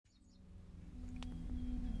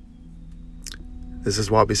This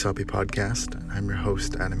is Wabi Sabi Podcast, and I'm your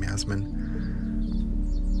host, Adam Yasmin.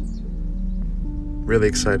 Really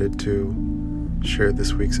excited to share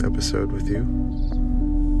this week's episode with you.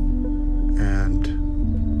 And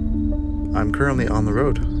I'm currently on the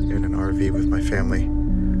road in an RV with my family,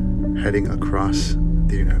 heading across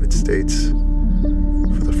the United States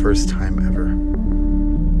for the first time ever.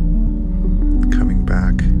 Coming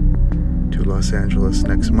back to Los Angeles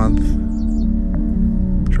next month,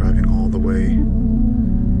 driving all the way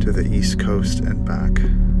to the East Coast and back.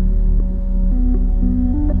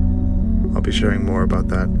 I'll be sharing more about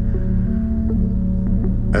that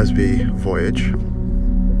as we voyage.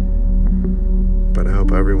 But I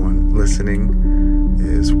hope everyone listening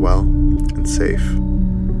is well and safe.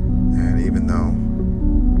 And even though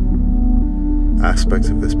aspects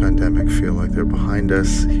of this pandemic feel like they're behind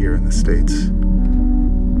us here in the States,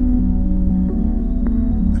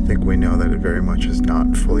 I think we know that it very much is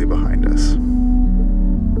not fully behind us.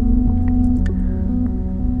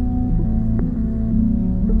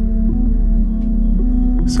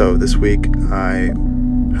 So this week I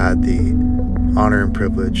had the honor and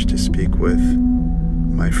privilege to speak with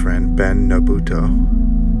my friend Ben Nobuto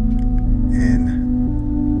in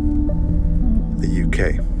the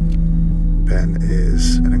UK. Ben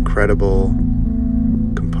is an incredible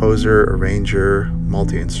composer, arranger,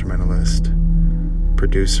 multi-instrumentalist,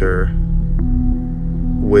 producer,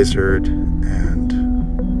 wizard, and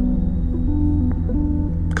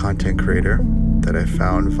content creator that I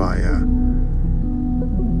found via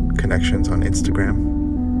connections on Instagram.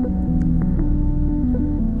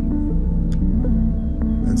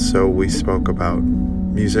 And so we spoke about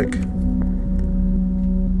music,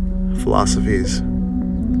 philosophies,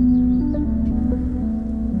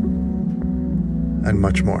 and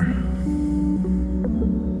much more.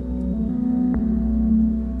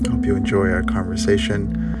 I hope you enjoy our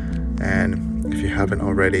conversation, and if you haven't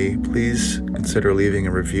already, please consider leaving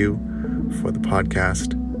a review for the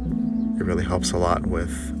podcast. It really helps a lot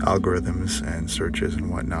with algorithms and searches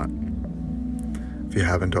and whatnot. If you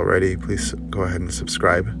haven't already, please go ahead and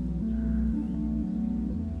subscribe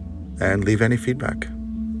and leave any feedback.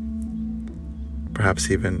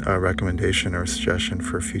 Perhaps even a recommendation or a suggestion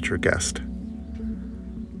for a future guest.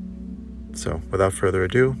 So, without further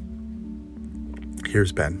ado,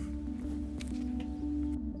 here's Ben.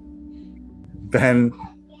 Ben,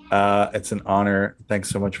 it's an honor.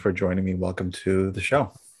 Thanks so much for joining me. Welcome to the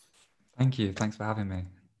show. Thank you. Thanks for having me.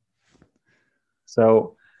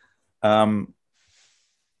 So,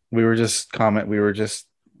 we were just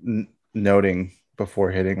noting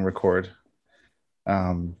before hitting record,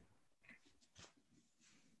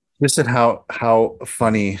 just at how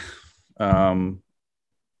funny,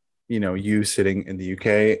 you sitting in the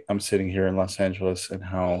UK, I'm sitting here in Los Angeles, and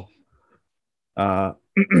how,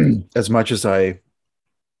 as much as I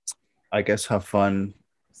guess have fun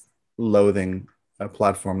loathing a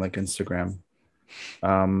platform like Instagram,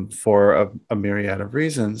 for a myriad of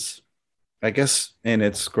reasons, I guess in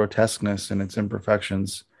its grotesqueness and its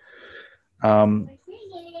imperfections,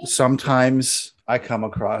 sometimes I come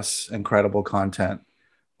across incredible content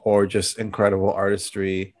or just incredible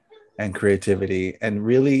artistry and creativity, and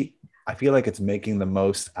really I feel like it's making the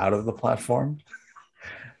most out of the platform.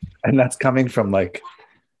 And that's coming from like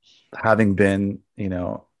having been,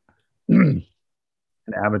 an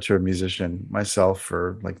amateur musician myself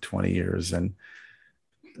for like 20 years, and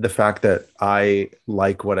the fact that I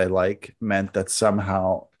like what I like meant that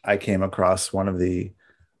somehow I came across one of the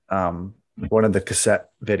cassette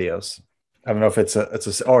videos. I don't know if it's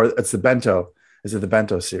the Bento. Is it the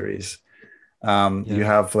Bento series? You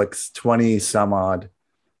have like 20 some odd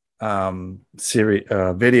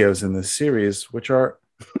videos in this series, which are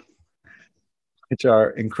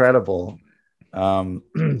incredible.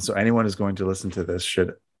 So anyone who's going to listen to this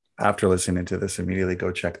should, after listening to this, immediately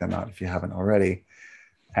go check them out if you haven't already.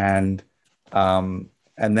 And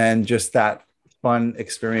then just that fun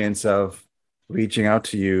experience of reaching out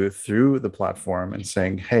to you through the platform and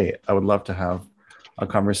saying, hey, I would love to have a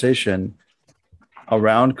conversation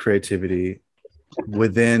around creativity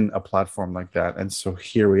within a platform like that. And so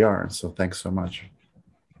here we are. So thanks so much.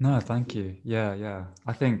 No, thank you. Yeah.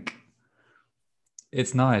 I think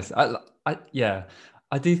it's nice. I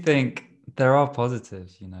do think there are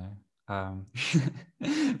positives,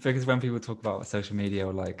 because when people talk about social media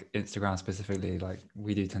or like Instagram specifically, like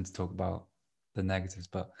we do tend to talk about the negatives,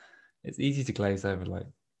 but it's easy to glaze over like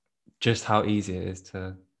just how easy it is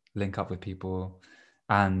to link up with people.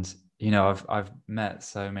 And I've met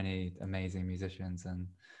so many amazing musicians, and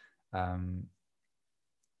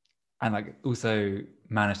like also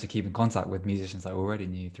managed to keep in contact with musicians I already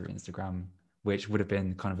knew through Instagram which would have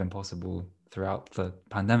been kind of impossible throughout the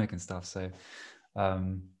pandemic and stuff. So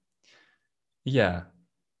yeah,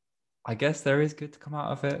 I guess there is good to come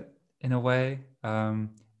out of it in a way,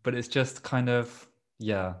 but it's just kind of,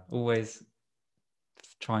 yeah, always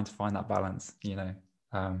trying to find that balance,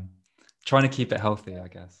 trying to keep it healthy, I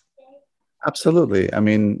guess. Absolutely. I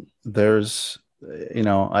mean, there's, you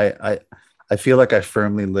know, I feel like I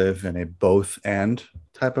firmly live in a both and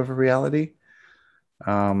type of a reality.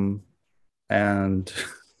 Um, and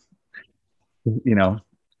you know,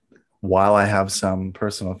 while I have some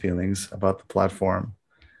personal feelings about the platform,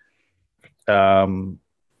 um,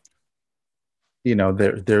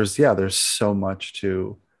 there's so much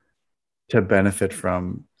to benefit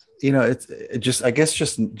from. It just, I guess,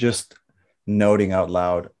 just noting out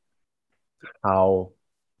loud how,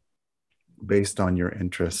 based on your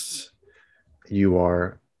interests, you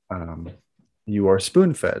are um, you are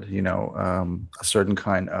spoon fed. A certain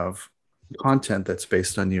kind of content that's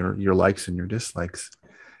based on your likes and your dislikes.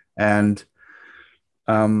 And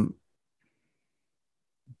um,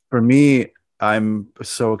 for me, I'm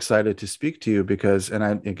so excited to speak to you because,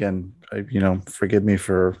 and forgive me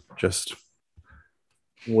for just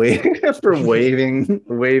for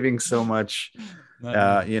waving so much,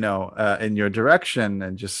 No. in your direction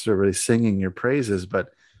and just sort of really singing your praises.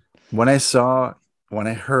 But when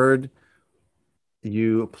I heard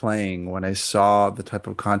you playing, when I saw the type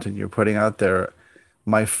of content you're putting out there,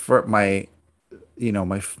 my fir- my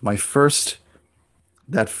first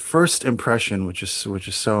that first impression, which is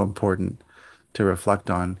so important to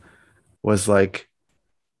reflect on, was like,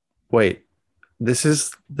 wait, this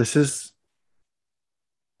is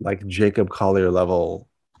like Jacob Collier level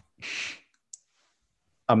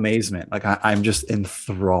amazement. Like I'm just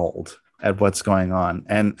enthralled at what's going on.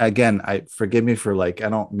 And again, I forgive me for, like, I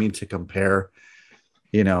don't mean to compare,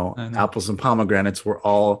 No, no. apples and pomegranates. We're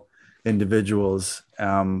all individuals.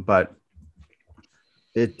 But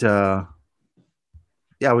it yeah,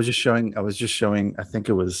 I was just showing, I think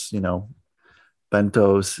it was,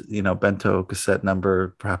 bento cassette number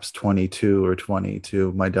perhaps 22 or 20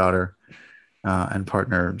 to my daughter and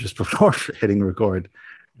partner just before hitting record.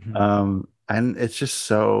 Mhm. And it's just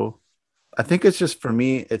so, I think it's just, for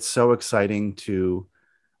me, it's so exciting to,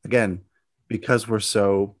 again, because we're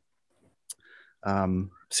so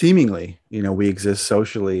seemingly, we exist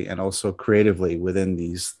socially and also creatively within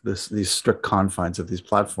these strict confines of these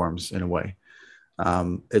platforms in a way.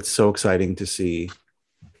 It's so exciting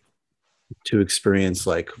to experience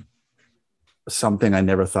like something I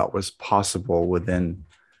never thought was possible within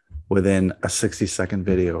a 60-second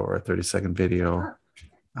video or a 30-second video.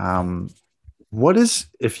 Um, what is,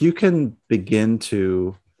 if you can begin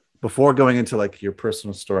to, before going into like your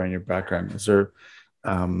personal story and your background,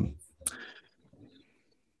 um,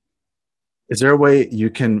 is there a way you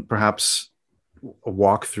can perhaps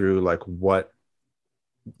walk through like what,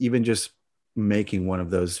 even just making one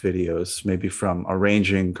of those videos, maybe from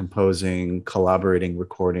arranging, composing, collaborating,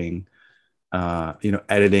 recording,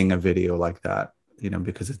 editing a video like that,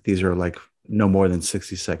 because these are like no more than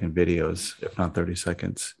 60-second videos, if not 30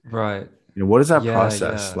 seconds. Right. What is that Yeah,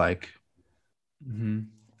 process yeah. like?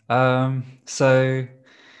 So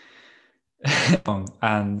long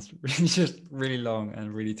and really just really long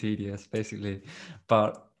and really tedious, basically.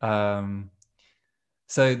 But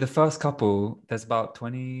so the first couple, there's about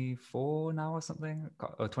 24 now or something,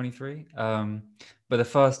 or 23. But the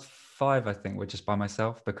first five, I think, were just by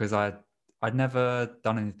myself because I'd never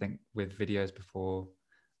done anything with videos before.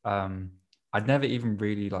 Um, I'd never even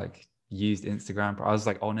really like used Instagram. I was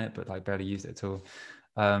like on it, but like barely used it at all.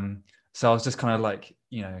 So I was just kind of like,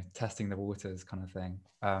 testing the waters kind of thing.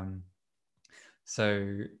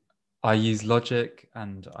 So I used Logic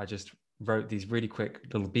and I just wrote these really quick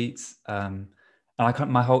little beats. And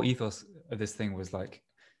my whole ethos of this thing was like,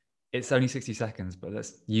 it's only 60 seconds, but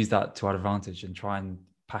let's use that to our advantage and try and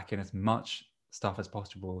pack in as much stuff as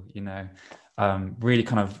possible, really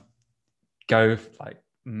kind of go like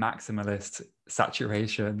maximalist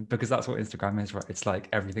saturation, because that's what Instagram is, right? It's like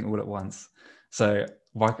everything all at once. So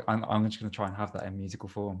I'm just going to try and have that in musical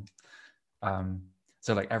form.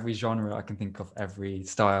 So like every genre I can think of, every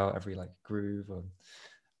style, every like groove, or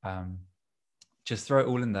just throw it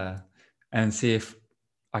all in there and see if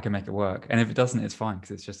I can make it work. And if it doesn't, it's fine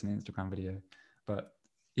because it's just an Instagram video. But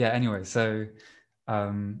yeah, anyway, so I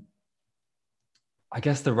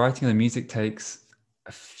guess the writing of the music takes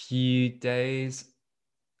a few days,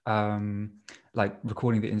 like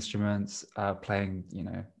recording the instruments, playing,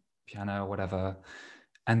 piano or whatever.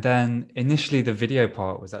 And then initially the video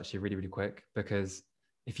part was actually really, really quick because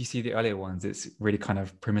if you see the earlier ones, it's really kind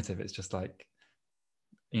of primitive. It's just like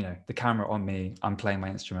the camera on me, I'm playing my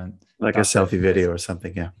instrument. Like a That's it selfie for this. video or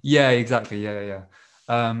something. Yeah. Yeah, exactly. Yeah, yeah,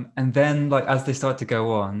 yeah. And then like as they start to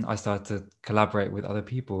go on, I started to collaborate with other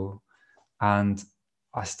people, and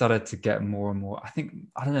I started to get more and more. I think,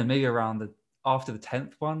 I don't know, maybe around the after the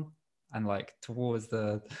 10th one, and like towards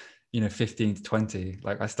the 15 to 20,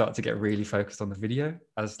 like I start to get really focused on the video,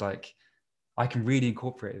 as like I can really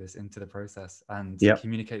incorporate this into the process and Yep.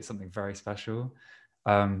 communicate something very special,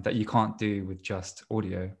 that you can't do with just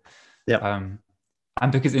audio. Yep.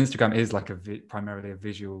 And because Instagram is like primarily a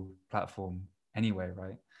visual platform anyway,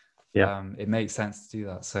 right? Yep. It makes sense to do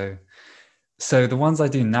that. So the ones I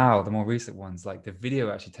do now, the more recent ones, like the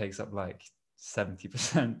video actually takes up like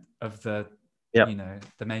 70% of the Yep.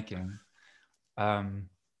 the making. And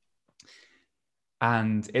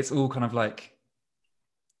it's all kind of like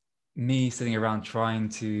me sitting around trying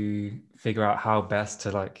to figure out how best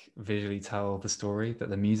to like visually tell the story that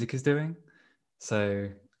the music is doing. So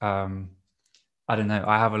I don't know,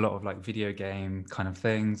 I have a lot of like video game kind of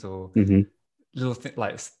things, or Mm-hmm. little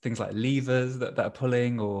like things like levers that are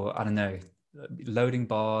pulling, or I don't know, loading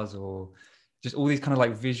bars, or just all these kind of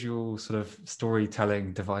like visual sort of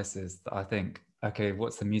storytelling devices that I think, okay,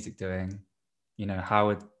 what's the music doing?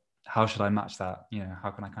 How should I match that?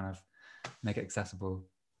 How can I kind of make it accessible?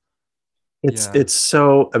 Yeah. It's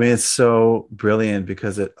so, I mean, it's so brilliant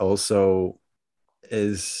because it also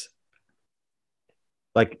is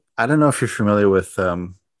like, I don't know if you're familiar with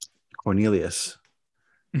Cornelius,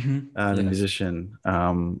 the Yes. musician,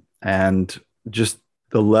 and just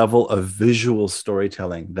the level of visual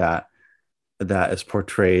storytelling that is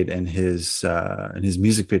portrayed in his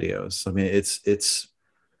music videos. I mean, it's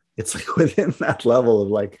like within that level of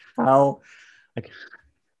like how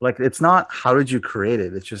like it's not how did you create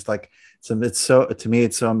it? It's just like it's so, to me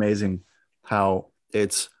it's so amazing how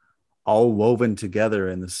it's all woven together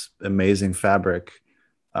in this amazing fabric.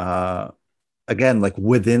 Uh, Again, like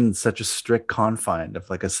within such a strict confine of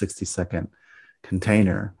like a 60-second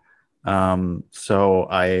container. So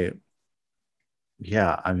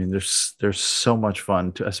yeah, I mean, there's so much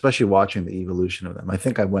fun to, especially watching the evolution of them. I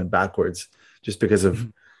think I went backwards just because of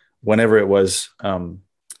whenever it was,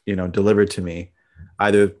 delivered to me,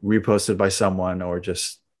 either reposted by someone or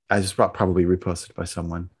just I just probably reposted by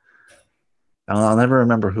someone. And I'll never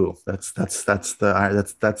remember who. That's the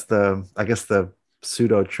I guess the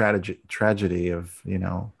pseudo tragedy of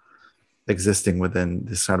existing within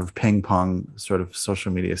this sort of ping pong sort of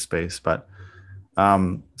social media space. But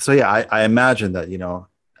so yeah, I imagine that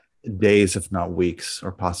days, if not weeks,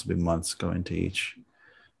 or possibly months, go into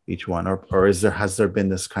each one, or has there been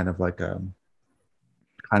this kind of like a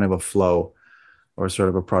kind of a flow or sort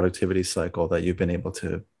of a productivity cycle that you've been able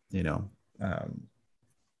to um,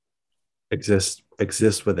 exist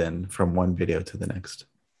within from one video to the next?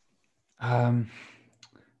 Um,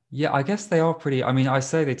 yeah, I guess they are pretty. I mean, I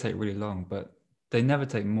say they take really long, but they never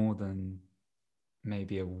take more than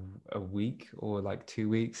maybe a week or like 2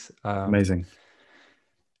 weeks. Amazing.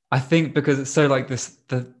 I think because it's so like this,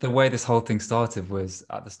 the way this whole thing started was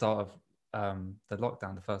at the start of the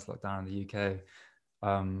lockdown, the first lockdown in the UK.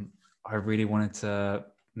 I really wanted to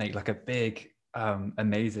make like a big,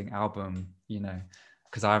 amazing album,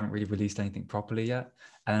 because I haven't really released anything properly yet.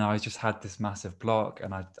 And I just had this massive block,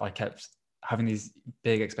 and I kept having these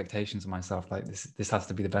big expectations of myself, like this has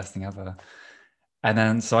to be the best thing ever. And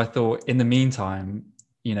then so I thought, in the meantime,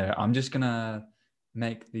 I'm just gonna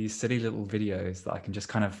make these silly little videos that I can just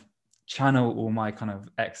kind of channel all my kind of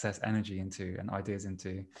excess energy into and ideas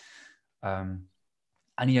into. And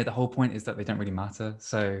the whole point is that they don't really matter.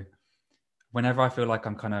 So whenever I feel like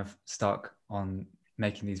I'm kind of stuck on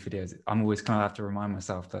making these videos, I'm always kind of have to remind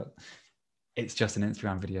myself that it's just an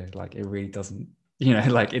Instagram video. Like it really doesn't,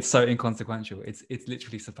 like it's so inconsequential. It's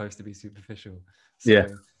literally supposed to be superficial. Yeah.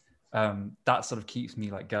 So that sort of keeps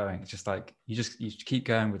me like going. It's just like you keep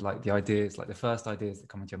going with like the ideas, like the first ideas that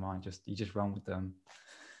come into your mind, you just run with them.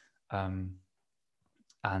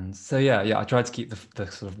 And so yeah, I try to keep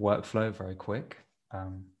the sort of workflow very quick.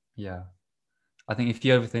 Yeah, I think if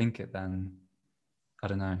you overthink it, then I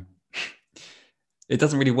don't know, it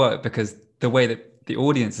doesn't really work, because the way that the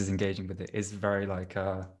audience is engaging with it is very like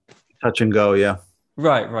Touch and go. Yeah.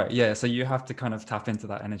 right, yeah. So you have to kind of tap into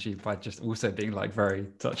that energy by just also being like very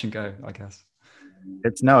touch and go, I guess.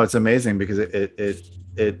 It's amazing because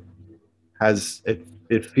it has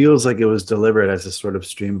it feels like it was delivered as a sort of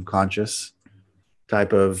stream of conscious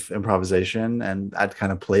type of improvisation and that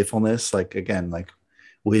kind of playfulness, like again, like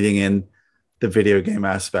weaving in the video game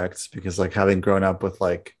aspects, because like having grown up with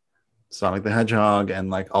like Sonic the Hedgehog and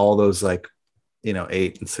like all those like 8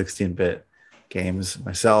 and 16-bit games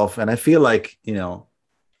myself, and I feel like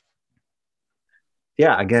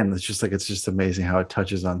yeah, again, it's just amazing how it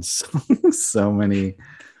touches on so, so many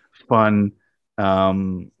fun,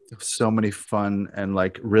 so many fun and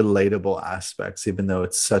like relatable aspects, even though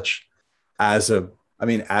it's such as a, I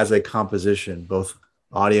mean, as a composition, both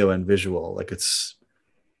audio and visual, like it's,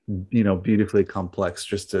 beautifully complex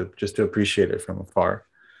just to appreciate it from afar.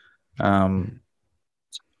 Um,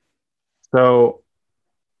 so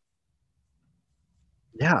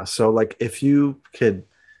yeah, so like if you could,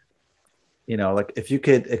 like if you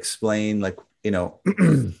could explain like,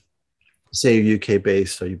 say you're UK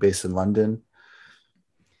based, are you based in London?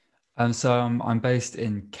 So I'm based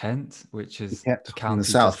in Kent, which You is can't a in the county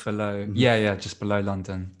just south. below. Mhm. Yeah, yeah, just below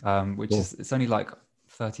London. Which Cool. is it's only like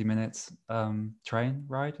 30 minutes train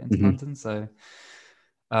ride into Hmm. London. So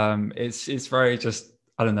it's very just,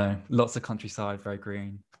 I don't know, lots of countryside, very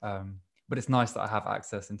green. But it's nice that I have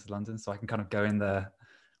access into London, so I can kind of go in there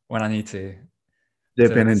when I need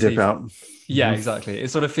Dip in to and dip see. out. Yeah, Hmm. exactly. It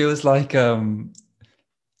sort of feels like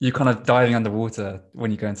you're kind of diving underwater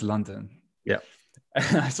when you go into London. Yeah,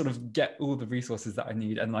 And I sort of get all the resources that I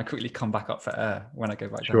need, and then I quickly come back up for air when I go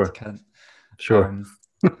back down to sure, Kent. sure. Um,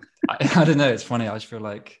 I don't know. It's funny. I just feel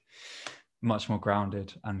like much more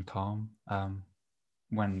grounded and calm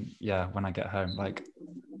when I get home, like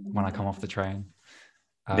when I come off the train.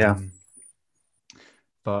 Yeah. Um,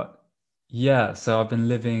 but yeah, so I've been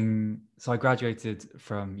living. So I graduated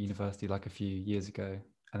from university like a few years ago,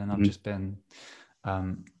 and then I've Mhm. just been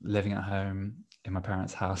living at home in my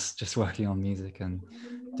parents' house, just working on music and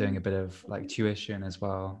doing a bit of like tuition as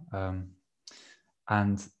well.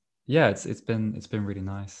 And yeah, it's been really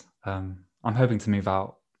nice. I'm hoping to move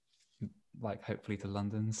out, like hopefully to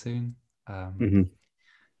London soon. Um, Hmm.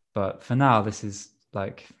 but for now, this is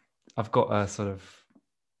like I've got a sort of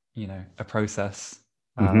a process,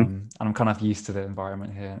 Hmm. and I'm kind of used to the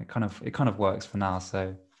environment here, and it kind of works for now.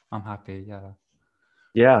 So I'm happy. Yeah.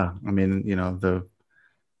 Yeah. I mean,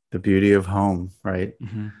 the beauty of home, right?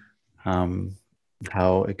 Hmm. Um,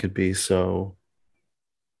 how it could be so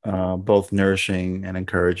both nourishing and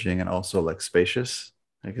encouraging and also like spacious.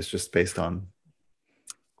 Like it's just based on,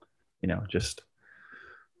 just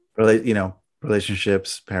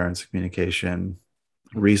relationships, parents, communication,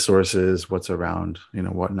 resources, what's around,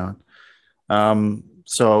 whatnot.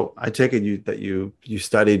 So I take it you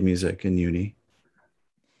studied music in uni.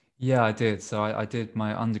 Yeah, I did. So I did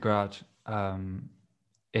my undergrad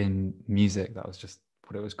in music. That was just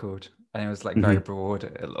what it was called, and it was like very Hmm. broad.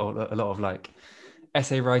 A lot of like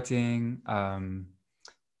essay writing,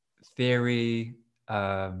 theory.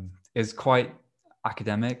 Is quite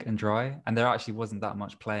academic and dry, and there actually wasn't that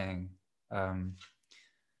much playing, um,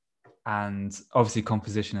 and obviously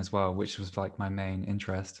composition as well, which was like my main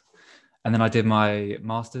interest. And then I did my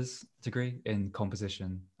master's degree in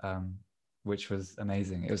composition, which was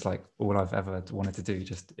amazing. It was like all I've ever wanted to do,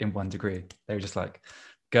 just in one degree. They were just like,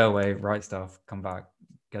 go away, write stuff, come back,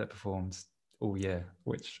 get it performed all year,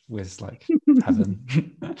 which was like heaven.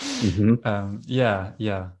 Hmm. Yeah,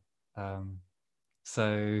 yeah. Um,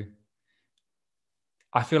 so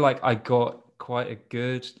I feel like I got quite a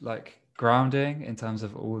good like grounding in terms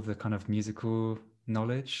of all the kind of musical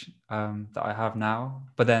knowledge that I have now.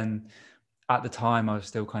 But then at the time, I was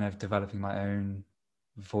still kind of developing my own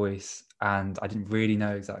voice, and I didn't really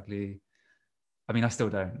know exactly. I mean, I still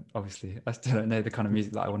don't. Obviously, I still don't know the kind of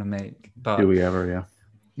music that I want to make. Do But we ever? Yeah.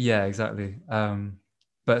 yeah, exactly.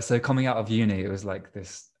 But so coming out of uni, it was like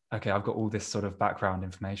this. Okay, I've got all this sort of background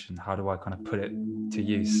information. How do I kind of put it to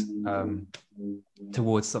use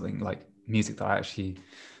towards something like music that I actually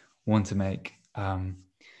want to make? And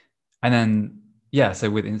then yeah, so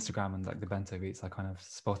with Instagram and like the bento beats, I kind of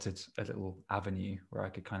spotted a little avenue where I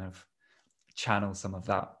could kind of channel some of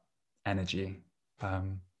that energy.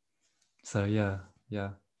 Um, so yeah, yeah.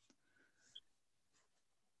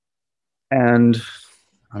 And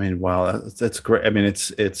I mean, wow, that's great. I mean,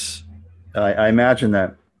 I imagine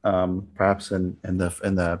that perhaps in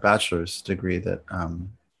the bachelor's degree that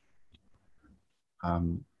um,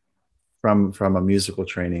 from a musical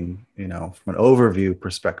training, from an overview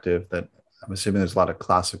perspective, that I'm assuming there's a lot of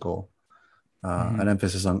classical, Hmm. an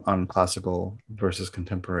emphasis on classical versus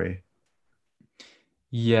contemporary.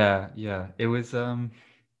 Yeah, yeah. It was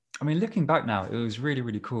I mean, looking back now, it was really,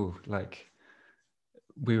 really cool. Like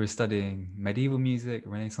we were studying medieval music,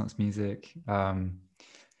 Renaissance music,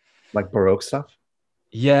 Like Baroque stuff.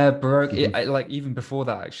 yeah, Baroque. Hmm. Like even before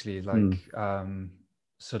that, actually, Mm. like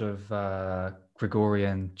sort of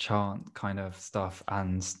Gregorian chant kind of stuff,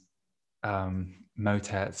 and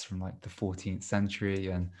motets from like the 14th century,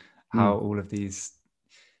 and how Mm. all of these,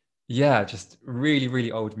 yeah, just really,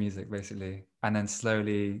 really old music, basically, and then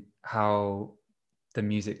slowly how the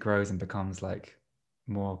music grows and becomes like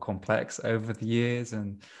more complex over the years,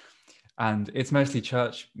 and it's mostly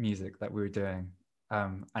church music that we were doing.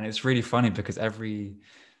 And it's really funny because every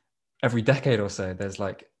decade or so, there's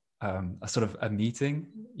like a sort of a meeting,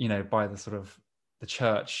 by the sort of the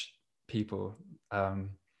church people.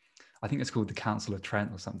 I think it's called the Council of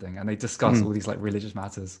Trent or something, and they discuss all these like religious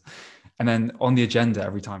matters. And then on the agenda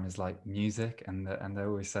every time is like music, and they're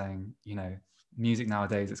always saying, music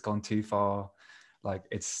nowadays, it's gone too far. Like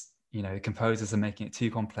it's, composers are making it too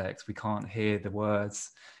complex. We can't hear the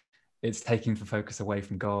words. It's taking the focus away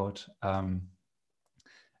from God. And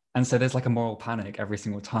so there's like a moral panic every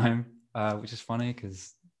single time, which is funny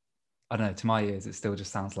because, I don't know, to my ears, it still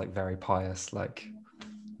just sounds like very pious, like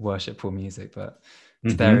worshipful music. But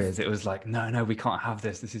to their ears, it was like, no, we can't have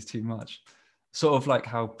this. This is too much. Sort of like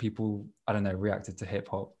how people, I don't know, reacted to hip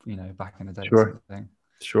hop, back in the day. Sure. Sort of thing.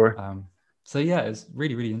 Sure. So yeah, it's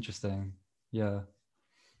really, really interesting. Yeah.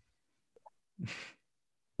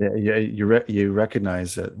 Yeah. You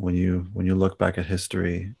recognize that when you look back at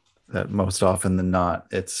history, that most often than not,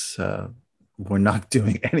 it's we're not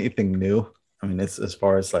doing anything new. I mean, it's as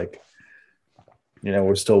far as like,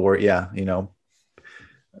 we're still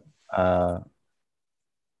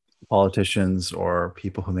politicians or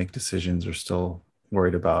people who make decisions are still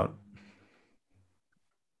worried about,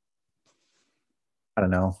 I don't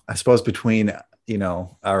know, I suppose between,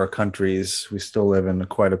 our countries, we still live in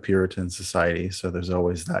quite a Puritan society. So there's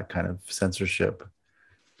always that kind of censorship,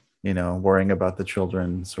 worrying about the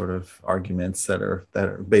children sort of arguments that are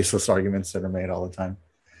baseless arguments that are made all the time.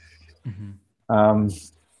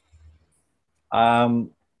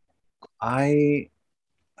 I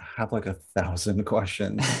have like 1,000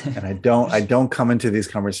 questions, and I don't come into these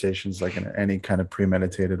conversations like in any kind of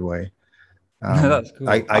premeditated way. No, that's cool.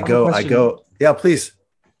 I go. Yeah, please.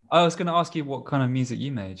 I was going to ask you what kind of music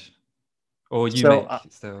you made, or you make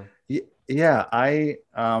still. Yeah,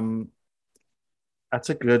 that's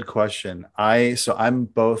a good question. I'm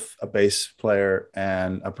both a bass player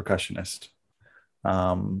and a percussionist.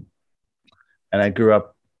 And I grew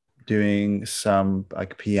up doing some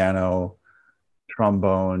like piano,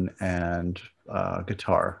 trombone, and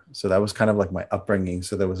guitar. So that was kind of like my upbringing.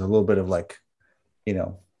 So there was a little bit of like,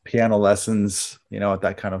 piano lessons, at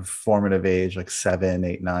that kind of formative age, like 7,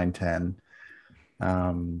 8, 9, 10,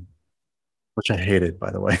 which I hated, by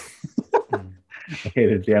the way. I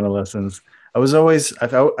hated piano lessons. I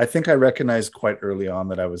think I recognized quite early on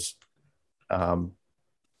that I was,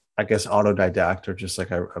 I guess, autodidact, or just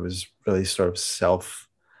like I was really sort of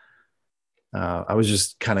I was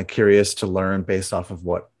just kind of curious to learn based off of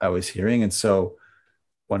what I was hearing. And so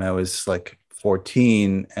when I was like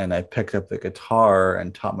 14 and I picked up the guitar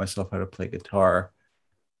and taught myself how to play guitar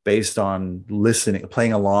based on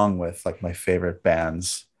playing along with like my favorite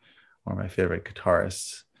bands or my favorite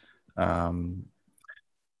guitarists,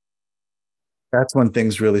 that's when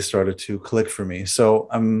things really started to click for me. So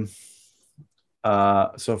I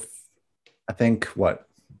think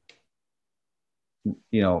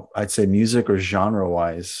I'd say music or genre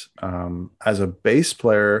wise, as a bass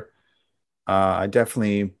player, I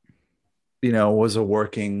definitely, was a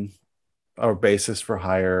working or bassist for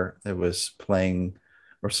hire that was playing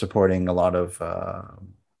or supporting a lot of,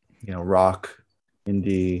 rock,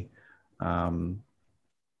 indie,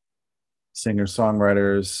 singer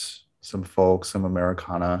songwriters, some folk, some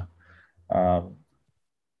Americana. And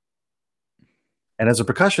as a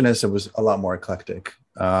percussionist, it was a lot more eclectic.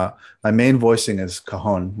 My main voicing is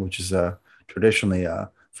cajon, which is traditionally a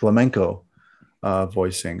flamenco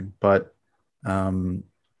voicing, but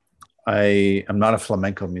I am not a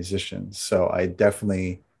flamenco musician. So I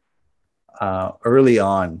definitely, early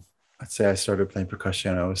on, I'd say I started playing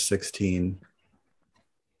percussion when I was 16.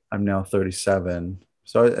 I'm now 37.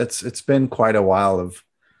 So it's been quite a while of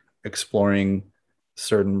exploring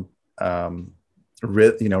certain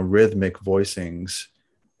rhythmic voicings,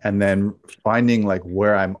 and then finding like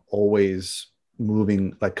where I'm always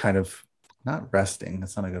moving, like kind of not resting,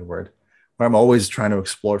 that's not a good word, where I'm always trying to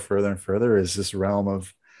explore further and further is this realm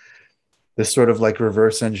of this sort of like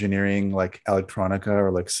reverse engineering, like electronica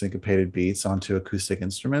or like syncopated beats onto acoustic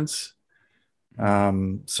instruments.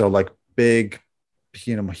 So like big,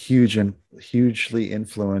 hugely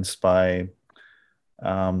influenced by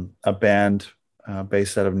a band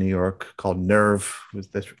based out of New York called Nerve,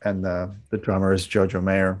 and the drummer is Jojo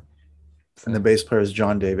Mayer, and the bass player is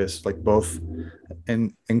John Davis. Like both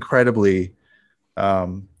incredibly,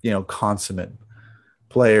 consummate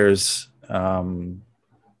players.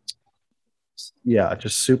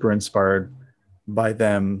 Just super inspired by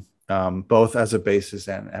them, both as a bassist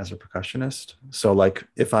and as a percussionist. So like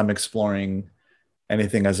if I'm exploring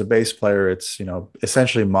anything as a bass player, it's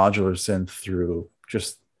essentially modular synth through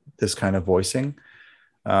just this kind of voicing.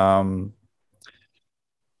 Um,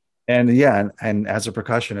 and yeah, and as a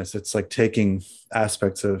percussionist, it's like taking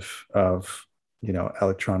aspects of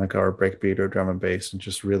electronica or breakbeat or drum and bass and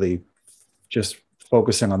just really just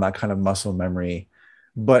focusing on that kind of muscle memory.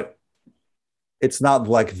 But it's not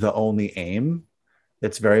like the only aim.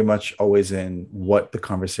 It's very much always in what the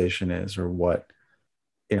conversation is, or what,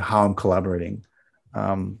 how I'm collaborating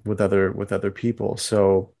with other people.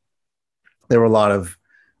 So there were a lot of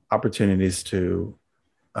opportunities to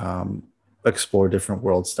um, explore different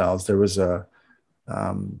world styles.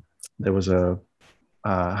 Um, there was a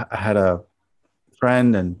I had a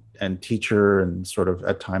friend and teacher and sort of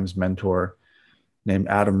at times mentor named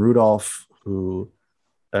Adam Rudolph, who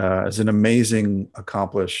is an amazing,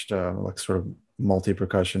 accomplished, like sort of multi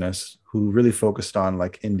percussionist who really focused on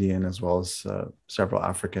like Indian as well as several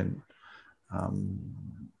African um,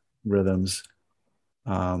 rhythms.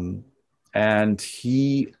 Um, and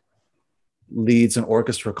he leads an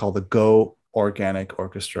orchestra called the Go Organic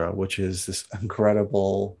Orchestra, which is this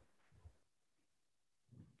incredible,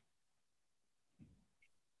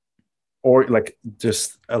 or like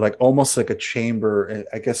just like almost like a chamber,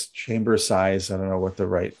 I guess chamber size. I don't know what the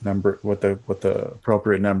right number, what the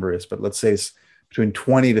appropriate number is, but let's say it's between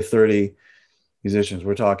 20 to 30 musicians.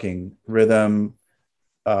 We're talking rhythm,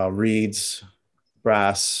 reeds,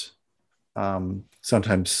 brass,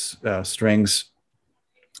 sometimes strings,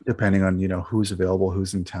 depending on who's available,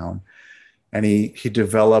 who's in town. And he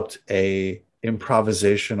developed a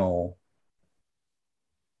improvisational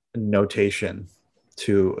notation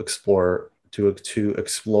to explore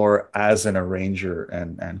as an arranger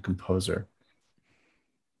and composer.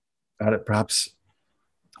 Perhaps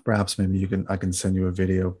maybe I can send you a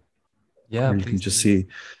video Yeah, where you can please just do. see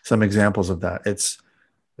some examples of that. It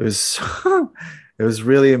was it was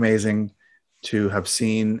really amazing to have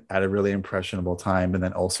seen at a really impressionable time, and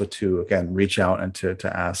then also to again reach out and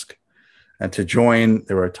to ask and to join.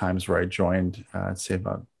 There were times where I joined, I'd say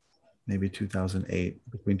about maybe 2008,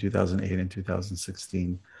 between 2008 and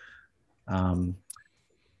 2016. Um,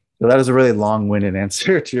 so that is a really long-winded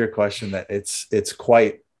answer to your question. That it's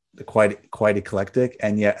quite eclectic,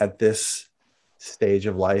 and yet at this stage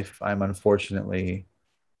of life, I'm unfortunately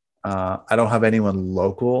I don't have anyone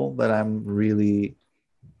local that I'm really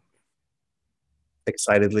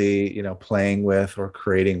excitedly, playing with or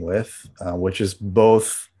creating with, which is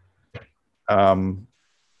both um,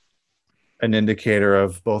 an indicator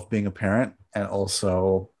of both being a parent and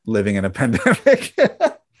also living in a pandemic.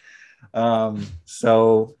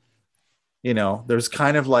 So there's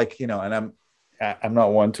kind of like, and I'm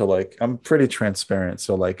not one to like, I'm pretty transparent.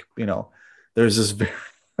 So like, there's this very,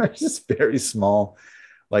 there's this very small,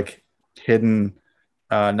 like hidden,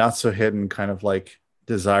 not so hidden kind of like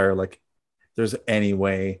desire, like there's any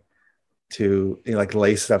way to like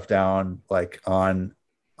lay stuff down like on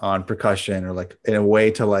percussion, or like in a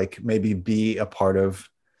way to like maybe be a part of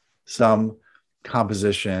some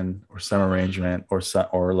composition or some arrangement or some,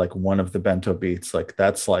 or like one of the bento beats, like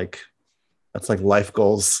that's like life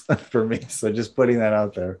goals for me. So just putting that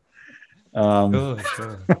out there. um Sure,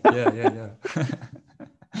 sure. Yeah, yeah, yeah.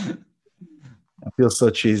 I feel so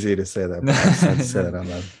cheesy to say that, No, but I just had to say that no, out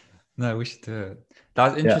loud. no, we should do it.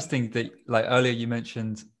 That's Yeah. interesting that like earlier you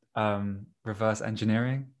mentioned reverse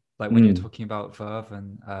engineering, like when you're Mm. talking about Nerve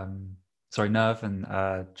and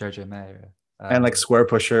Jojo May. And like Um, square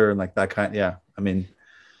pusher and like that kind, yeah, I mean.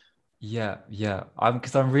 yeah, yeah.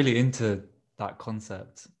 I'm really into that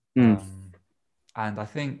concept. Mm. Um, and I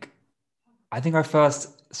think I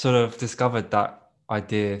first sort of discovered that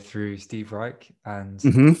idea through Steve Reich and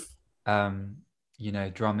Hmm. um,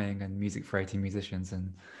 drumming and music for 18 musicians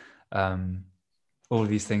and um, all of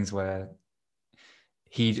these things where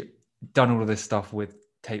he'd done all of this stuff with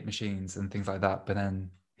tape machines and things like that, but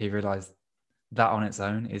then he realized that on its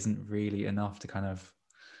own isn't really enough to kind of,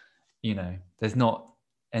 there's not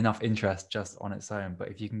enough interest just on its own. But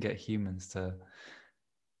if you can get humans to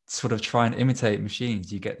sort of try and imitate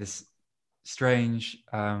machines, you get this strange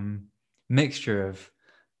mixture of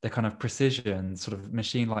the kind of precision, sort of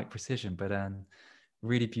machine-like precision, but then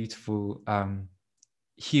really beautiful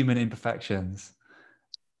human imperfections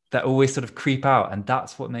that always sort of creep out, and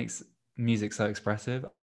that's what makes music so expressive.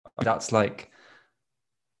 That's like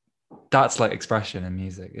expression in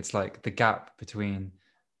music. It's like the gap between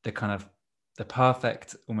the kind of the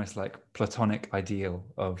perfect, almost like platonic ideal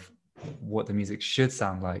of what the music should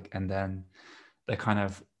sound like, and then the kind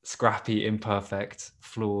of scrappy, imperfect,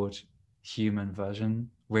 flawed human version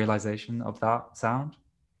realization of that sound.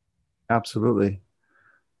 Absolutely.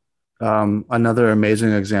 Another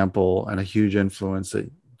amazing example and a huge influence that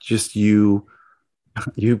just you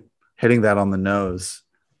hitting that on the nose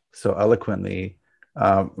so eloquently.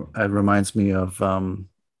 It reminds me of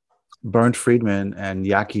Bernd Friedman and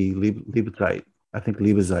Yaki Liebezeit. I think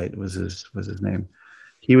Liebezeit was his name.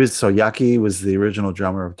 Yaki was the original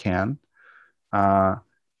drummer of Can, uh,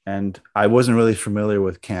 and I wasn't really familiar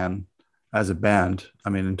with Can as a band. I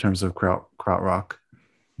mean, in terms of krautrock,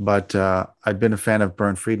 but I'd been a fan of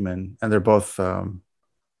Bernd Friedman, and they're both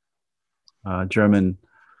German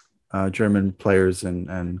German players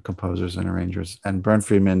and composers and arrangers. And Bernd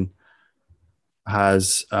Friedman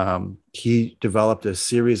has he developed a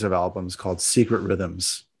series of albums called Secret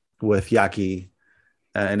Rhythms with Yaki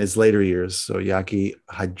in his later years. So Yaki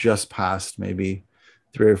had just passed maybe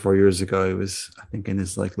 3 or 4 years ago. He was, I think, in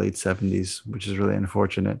his like late 70s, which is really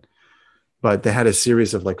unfortunate. But they had a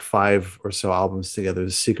series of like five or so albums together,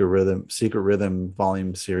 the Secret Rhythm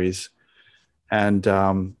volume series. And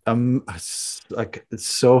it's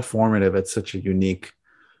so formative at such a unique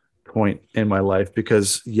point in my life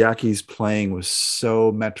because Yaki's playing was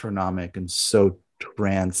so metronomic and so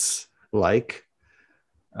trance like.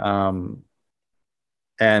 Um,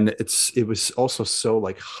 and it was also so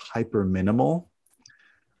like hyper minimal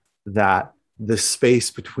that the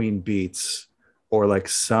space between beats or like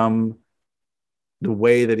some the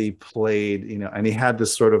way that he played, and he had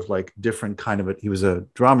this sort of like different kind of he was a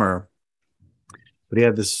drummer, but he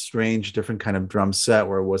had this strange different kind of drum set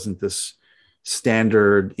where it wasn't this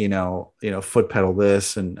standard, foot pedal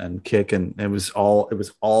this and kick, and it was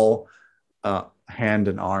all hand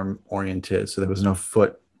and arm oriented. So there was no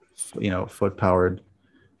foot powered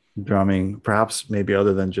drumming, perhaps maybe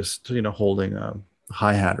other than just holding a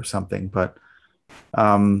hi-hat or something. But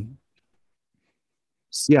um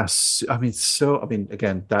yes, I mean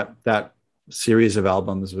again, that series of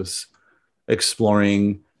albums was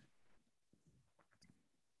exploring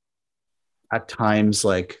at times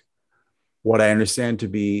like what I understand to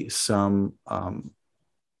be some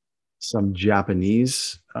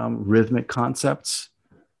Japanese rhythmic concepts.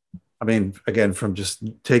 I mean, again, from just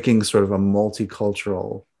taking sort of a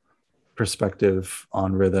multicultural perspective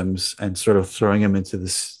on rhythms and sort of throwing them into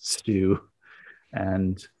this stew.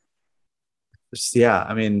 And just, yeah,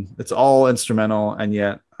 I mean, it's all instrumental, and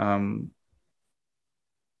yet,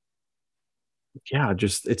 yeah,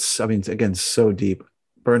 just I mean, again, so deep.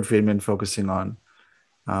 Bernd Friedman focusing on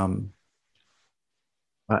um,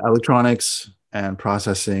 electronics and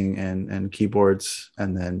processing and keyboards,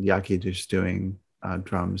 and then Yaki just doing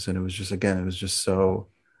drums. And it was just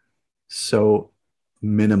so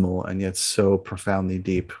minimal and yet so profoundly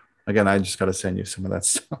deep. Again, I just got to send you some of that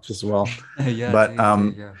stuff as well. Yeah, But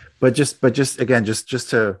do yeah. but just again, just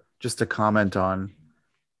to comment on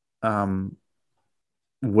um,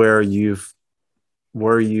 where you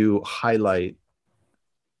highlight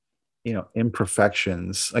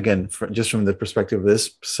imperfections again just from the perspective of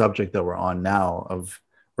this subject that we're on now of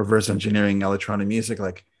reverse engineering electronic music.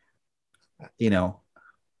 Like, you know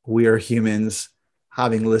we are humans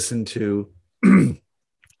having listened to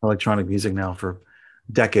electronic music now for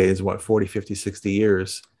decades, what, 40, 50, 60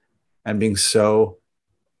 years, and being so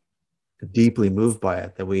deeply moved by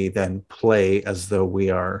it that we then play um, as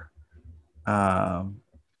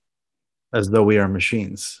though we are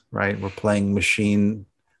machines, right? We're playing machine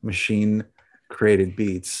created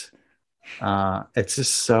beats. It's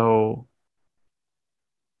just so,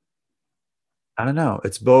 I don't know.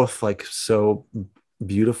 It's both like so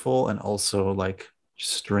beautiful and also like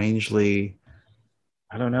strangely,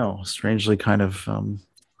 I don't know, strangely kind of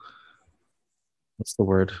what's the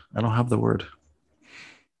word? I don't have the word.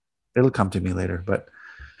 It'll come to me later, but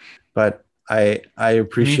I You mean to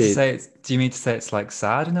appreciate. say do you mean to say it's like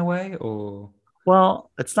sad in a way, or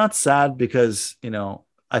Well, it's not sad because,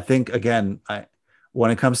 I think again, I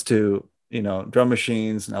when it comes to, drum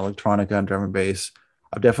machines and electronica and drum and bass,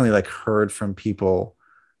 I've definitely like heard from people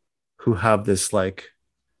who have this like,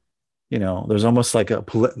 there's almost like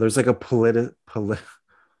there's like a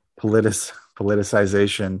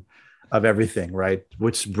politicization of everything, right?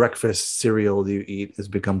 Which breakfast cereal do you eat has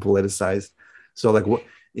become politicized. So like what,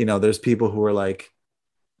 there's people who are like,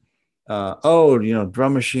 oh,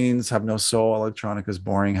 drum machines have no soul. Electronic is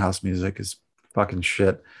boring. House music is fucking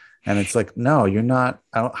shit. And it's like, no, you're not.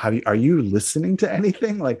 I don't have you. Are you listening to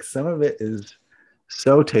anything? Like some of it is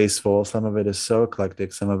so tasteful. Some of it is so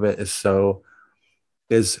eclectic. Some of it is so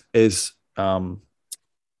is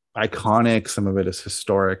iconic. Some of it is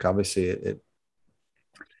historic. Obviously,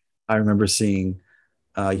 I remember seeing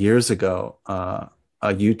years ago a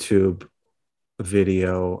YouTube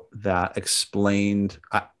video that explained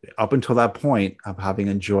up until that point of having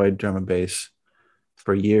enjoyed drum and bass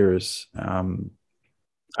for years.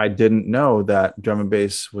 I didn't know that drum and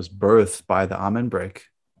bass was birthed by the Amen break.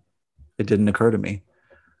 It didn't occur to me.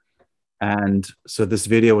 And so this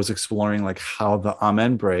video was exploring like how the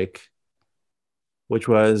amen break, which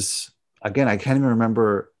was, again, I can't even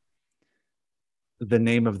remember the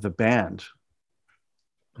name of the band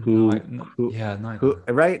No, who who yeah, neither. who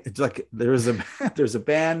right? It's like there's a there's a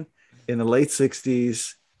band in the late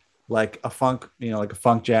 60s, like a funk, like a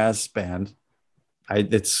funk jazz band.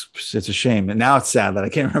 It's a shame. And now it's sad that I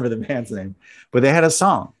can't remember the band's name, but they had a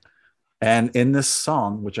song. And in this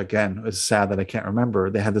song, which again is sad that I can't remember,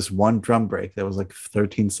 they had this one drum break that was like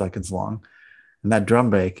 13 seconds long. And that drum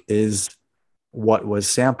break is what was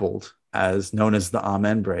sampled as known as the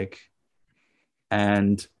Amen break.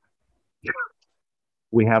 And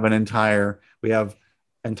we have entire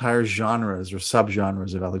genres or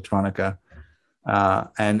subgenres of electronica,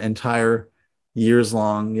 and entire years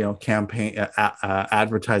long, campaign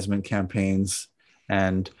advertisement campaigns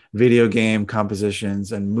and video game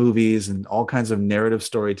compositions and movies and all kinds of narrative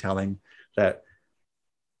storytelling that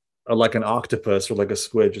are like an octopus or like a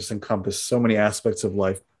squid, just encompass so many aspects of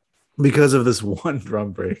life because of this one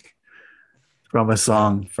drum break from a Yeah.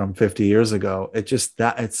 song from 50 years ago. It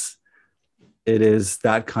is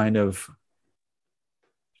that kind of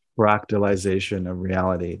fractalization of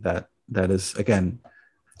reality that is, again,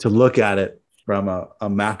 to look at it from a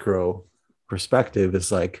macro perspective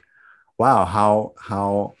is like, wow,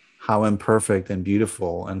 how imperfect and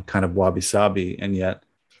beautiful and kind of wabi sabi, and yet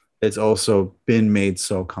it's also been made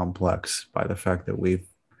so complex by the fact that we've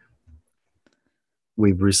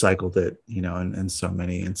recycled it, in so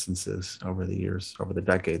many instances over the years, over the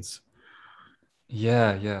decades.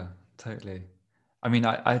 Yeah, yeah, totally. I mean,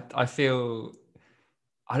 I feel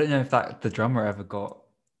I don't know if that the drummer ever got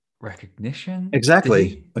recognition. Did Exactly,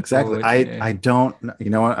 he? exactly. Or I don't,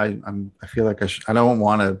 what, I feel like I don't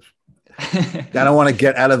want to, I don't want to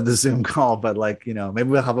get out of the Zoom call, but like, maybe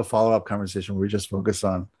we'll have a follow-up conversation where we just focus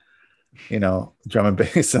on, drum and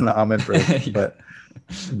bass and the almond break. yeah.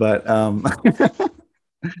 But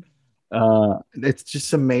it's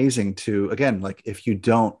just amazing to, again, like if you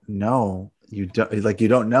don't know, you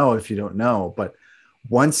don't know if you don't know. But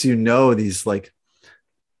once you know these,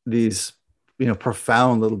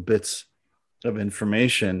 profound little bits of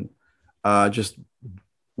information, just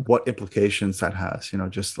what implications that has,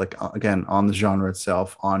 just like, again, on the genre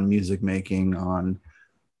itself, on music making, on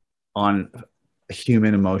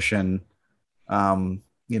human emotion, on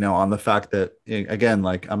the fact that, again,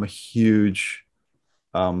 like I'm a huge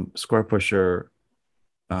Square Pusher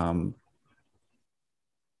um,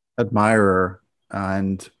 admirer,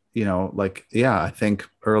 and like, yeah, I think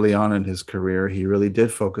early on in his career he really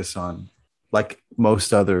did focus on, like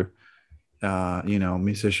most other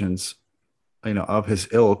musicians, of his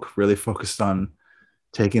ilk, really focused on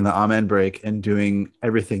taking the amen break and doing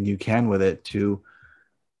everything you can with it to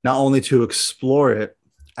not only to explore it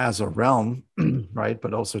as a realm, right,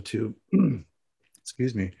 but also to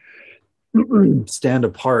excuse me, stand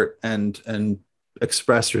apart and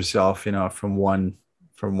express yourself, from one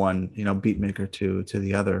beat maker to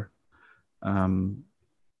the other. um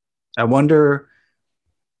I wonder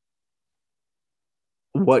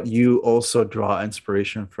what you also draw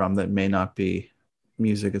inspiration from that may not be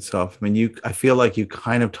music itself. I mean, I feel like you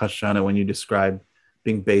kind of touched on it when you described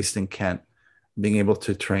being based in Kent, being able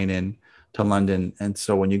to train in to London. And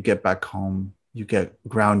so when you get back home, you get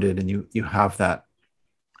grounded and you have that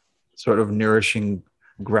sort of nourishing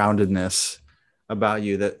groundedness about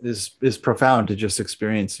you that is profound to just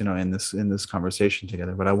experience, in this conversation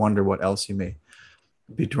together. But I wonder what else you may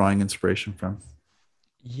be drawing inspiration from.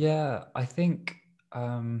 Yeah,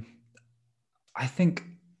 um I think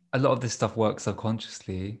a lot of this stuff works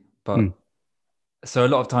subconsciously, Mm, but so a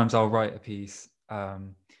lot of times I'll write a piece,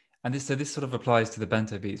 and this sort of applies to the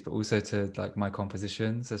bento beats, but also to like my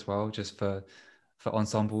compositions as well, just for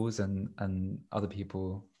ensembles and other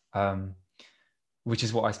people, which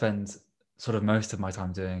is what I spend sort of most of my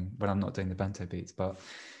time doing when I'm not doing the bento beats. But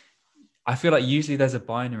I feel like usually there's a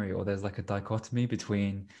binary or there's like a dichotomy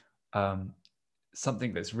between um,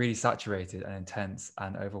 something that's really saturated and intense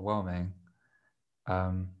and overwhelming,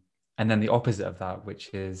 um, and then the opposite of that,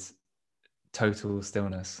 which is total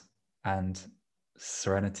stillness and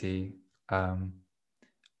serenity.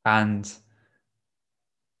 And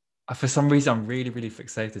for some reason, I'm really, really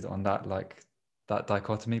fixated on that, like that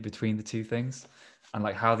dichotomy between the two things and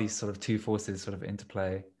like how these sort of two forces sort of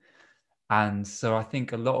interplay. And so I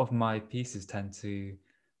think a lot of my pieces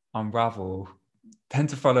unravel, tend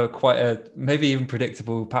to follow quite a maybe even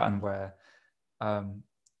predictable pattern where um,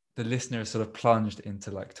 the listener is sort of plunged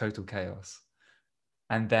into like total chaos.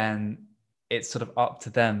 And then it's sort of up to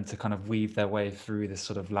them to kind of weave their way through this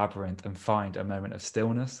sort of labyrinth and find a moment of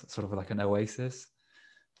stillness, sort of like an oasis.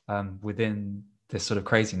 within this sort of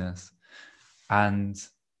craziness. And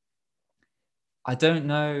I don't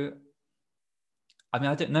know. I mean,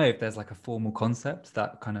 I don't know if there's like a formal concept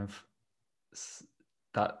that kind of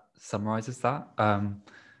that summarizes that. I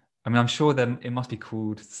mean, I'm sure then it must be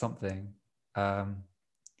called something,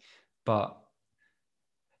 but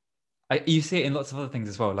you see it in lots of other things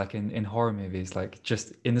as well, like in horror movies, like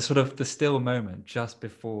just in the sort of the still moment just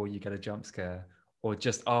before you get a jump scare or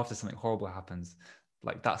just after something horrible happens,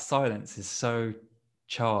 like that silence is so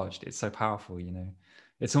charged, it's so powerful, you know,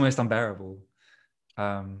 it's almost unbearable.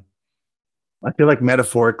 Um, I feel like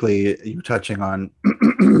metaphorically, you're touching on,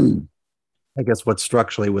 I guess, what's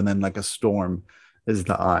structurally within like a storm is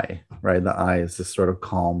the eye, right? The eye is this sort of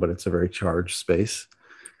calm, but it's a very charged space.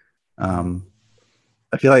 Um,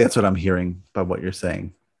 I feel like that's what I'm hearing by what you're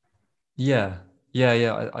saying. yeah,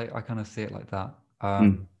 yeah. I kind of see it like that.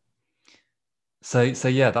 Mm. So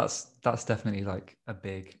yeah, that's definitely like a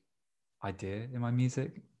big idea in my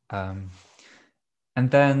music. And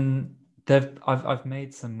then I've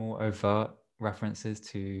made some more overt references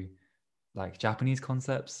to like Japanese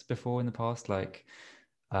concepts before in the past, like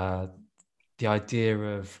uh, the idea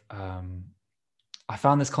of I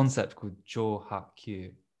found this concept called Jo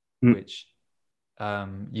Hakyu, Mm. which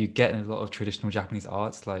you get in a lot of traditional Japanese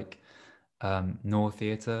arts, like Noh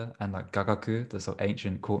theater and like gagaku, the sort of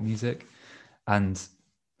ancient court music, and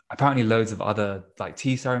apparently loads of other like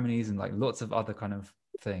tea ceremonies and like lots of other kind of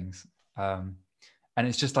things. And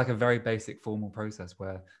it's just like a very basic formal process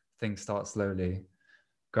where things start slowly,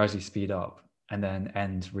 gradually speed up, and then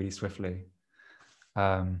end really swiftly.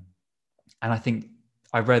 Um, and I think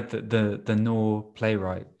I read that the Noh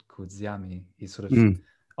playwright called Ziami, he sort of Mm.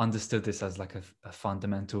 understood this as like a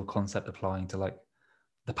fundamental concept applying to like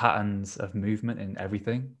the patterns of movement in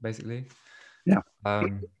everything, basically. Yeah.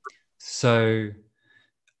 Um, so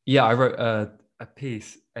yeah, I wrote a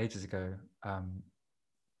piece ages ago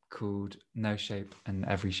called No Shape and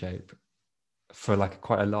Every Shape for like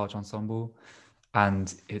quite a large ensemble.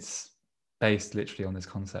 And it's based literally on this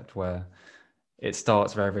concept where it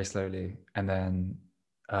starts very, very slowly. And then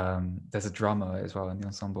there's a drummer as well in the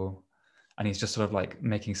ensemble. And he's just sort of like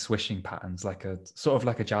making swishing patterns, like a sort of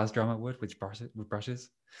like a jazz drummer would with brushes.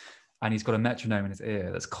 And he's got a metronome in his ear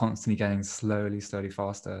that's constantly getting slowly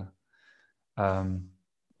faster. Um,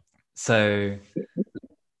 so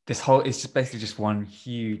this whole it's just basically just one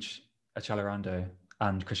huge accelerando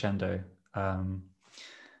and crescendo. Um,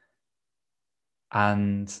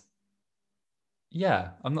 and yeah,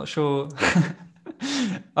 I'm not sure.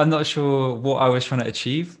 I'm not sure what I was trying to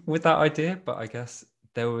achieve with that idea, but I guess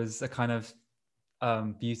there was a kind of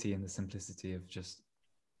beauty in the simplicity of just,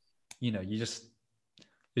 you know, you're just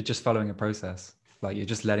following a process, like you're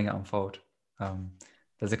just letting it unfold. Um,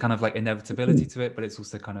 there's a kind of like inevitability to it, but it's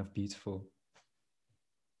also kind of beautiful.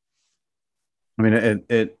 I mean,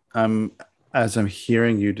 as I'm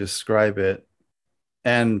hearing you describe it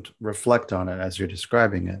and reflect on it as you're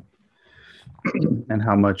describing it, and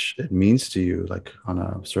how much it means to you, like on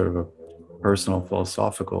a sort of a personal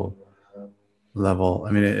philosophical level.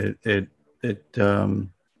 I mean, it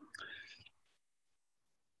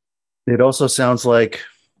also sounds like,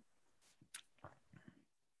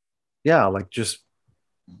 yeah, like just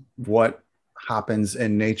what happens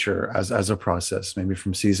in nature as a process, maybe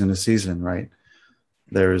from season to season, right?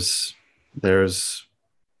 There's there's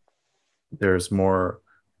there's more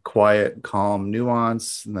quiet, calm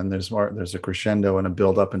nuance, and then there's a crescendo and a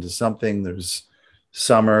build up into something. There's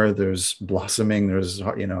summer, there's blossoming, there's,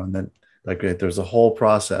 and then like there's a whole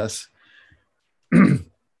process.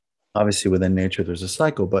 Obviously within nature there's a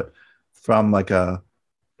cycle, but from like a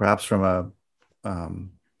perhaps from a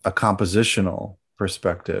compositional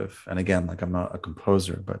perspective, and again, like I'm not a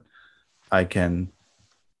composer, but I can,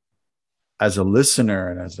 as a listener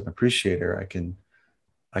and as an appreciator,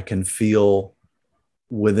 I can feel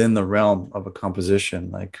within the realm of a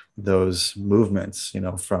composition, like those movements,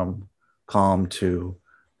 from calm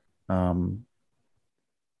um,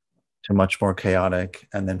 to much more chaotic,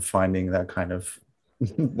 and then finding that kind of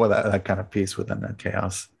well, that kind of peace within that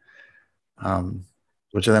chaos, um,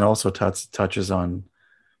 which then also touches on,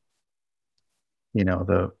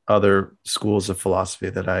 the other schools of philosophy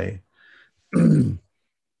that I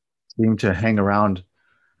seem to hang around.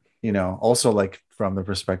 Also like from the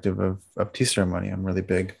perspective of tea ceremony, I'm really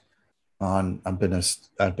big on. I've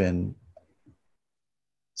been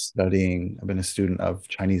studying. I've been a student of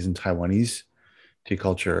Chinese and Taiwanese tea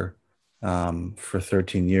culture for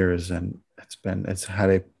 13 years, and it's had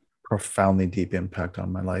a profoundly deep impact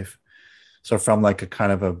on my life. So from like a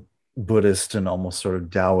kind of a Buddhist and almost sort of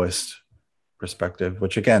Taoist perspective,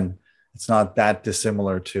 which again, it's not that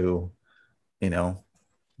dissimilar to, you know,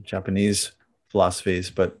 Japanese philosophies,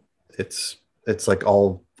 but it's it's like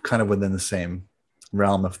all kind of within the same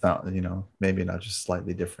realm of thought, maybe not just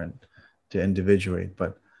slightly different to individuate,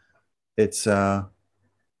 but it's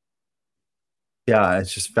yeah,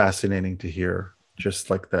 it's just fascinating to hear just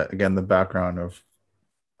like that again, the background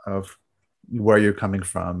of where you're coming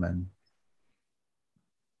from and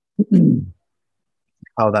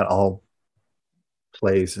how that all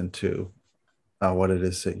plays into what it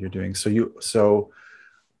is that you're doing. So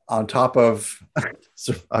on top of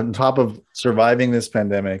on top of surviving this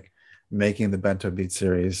pandemic, making the Bento Beat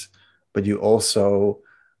series, but you also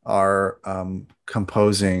are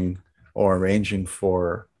composing or arranging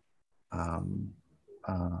um,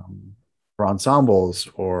 um, for ensembles,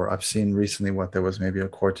 or I've seen recently what there was maybe a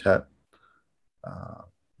quartet uh,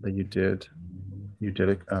 that you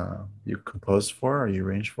composed for or you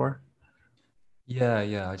arranged for. Yeah.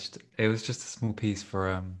 It was just a small piece for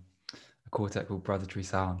a quartet called Brother Tree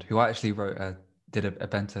Sound, who I actually did a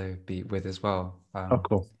bento beat with as well. Oh,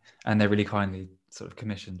 cool. And they really kindly sort of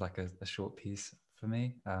commissioned like a short piece for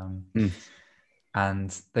me. Mm.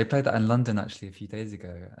 And they played that in London actually a few days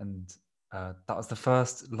ago, and that was the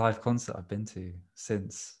first live concert I've been to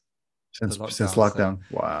since the Since lockdown. So lockdown.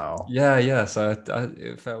 Wow. yeah. So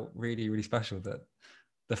it felt really, really special that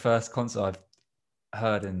the first concert I've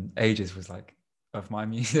heard in ages was like of my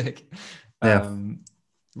music. Yeah.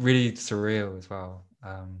 Really surreal as well.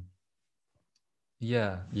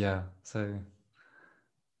 Yeah. So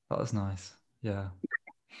that was nice. Yeah.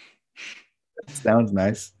 Sounds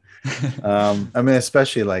nice. I mean,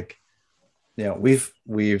 especially like, we've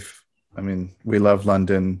I mean, we love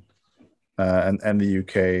London and the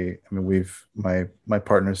UK. I mean, my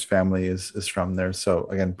partner's family is from there. So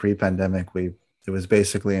again, pre-pandemic, it was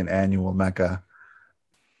basically an annual Mecca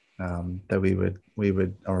that we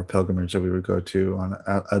would our pilgrimage that we would go to on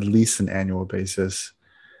at least an annual basis.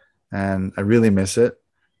 And I really miss it,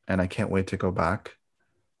 and I can't wait to go back.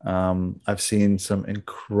 I've seen some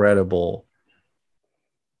incredible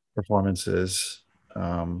performances.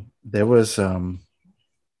 There was of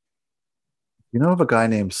a guy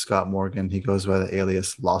named Scott Morgan. He goes by the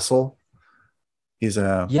alias Lossel. He's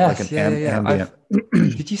a like an Yes, yeah. ambient. I've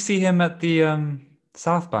Did you see him at the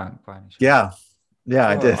South Bank by any chance? Yeah, yeah,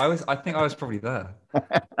 I Oh, did. I think I was probably there.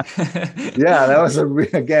 Yeah, that was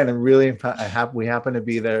again a really we happened to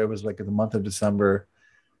be there. It was like in the month of December.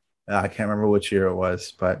 I can't remember which year it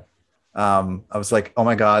was, but I was like, oh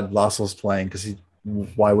my God, Lossel's playing because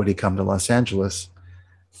why would he come to Los Angeles?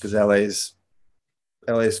 Because LA's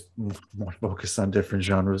more focused on different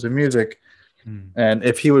genres of music. Hmm. And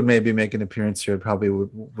if he would maybe make an appearance here, it probably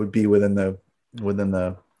would be within the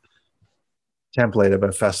template of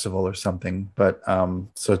a festival or something. But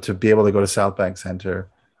so to be able to go to South Bank Center,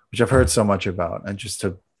 which I've heard so much about, and just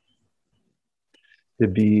to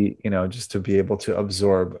be, just to be able to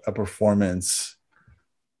absorb a performance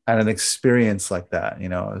and an experience like that,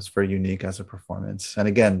 is very unique as a performance. And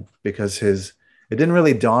again, because it didn't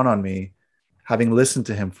really dawn on me, having listened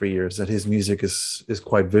to him for years, that his music is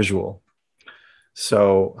quite visual.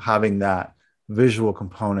 So having that visual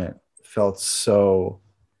component felt so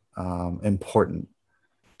important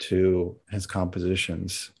to his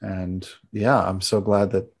compositions. And yeah, I'm so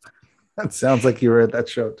glad that that sounds like you were at that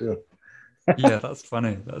show too. Yeah, that's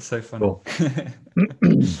funny. That's so funny. Cool.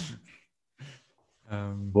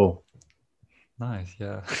 um, Cool. nice,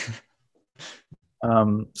 yeah.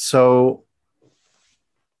 So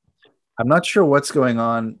I'm not sure what's going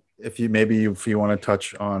on. If you want to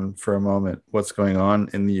touch on for a moment what's going on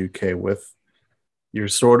in the UK with you're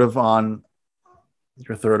sort of on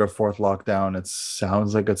your third or fourth lockdown. It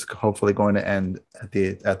sounds like it's hopefully going to end at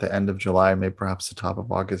the end of July, maybe perhaps the top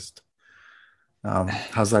of August.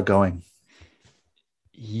 How's that going?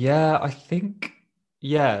 Yeah,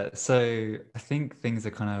 so I think things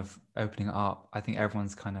are kind of opening up. I think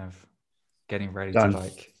everyone's kind of getting ready to Done.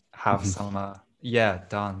 like have Mhm. summer. Yeah,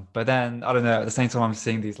 done. But then I don't know, at the same time I'm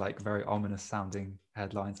seeing these like very ominous sounding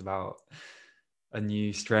headlines about a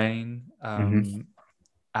new strain. Mhm.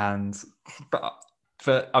 And but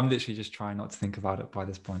but I'm literally just trying not to think about it by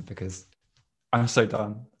this point because I'm so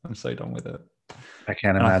done. I'm so done with it. I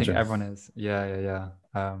can't And I think imagine. everyone is. Yeah.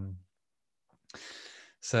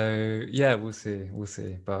 So yeah, we'll see. We'll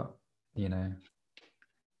see. But you know,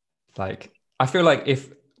 like I feel like if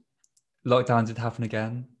lockdown did happen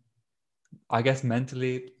again, I guess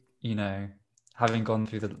mentally, having gone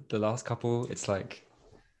through the last couple, it's like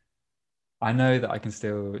I know that I can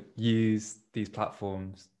still use these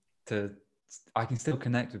platforms to I can still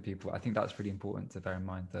connect with people. I think that's really important to bear in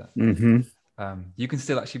mind that Hmm. you can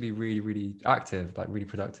still actually be really, really active, like really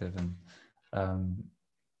productive, and um,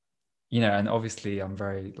 and obviously I'm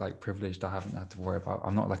very like privileged. I haven't had to worry about,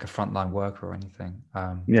 I'm not like a frontline worker or anything.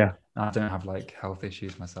 Yeah. I don't have like health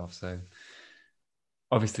issues myself. So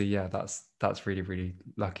obviously, yeah, that's really, really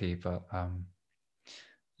lucky. But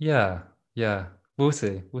yeah, yeah, we'll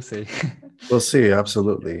see. We'll see. We'll see.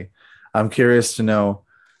 Absolutely. I'm curious to know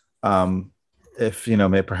um, if,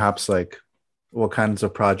 may perhaps like what kinds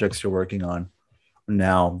of projects you're working on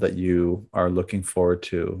now that you are looking forward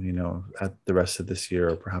to, at the rest of this year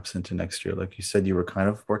or perhaps into next year. Like you said, you were kind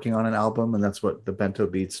of working on an album and that's what the Bento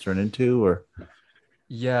Beats turned into, or?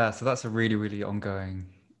 Yeah, so that's a really, really ongoing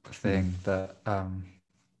thing that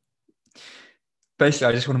basically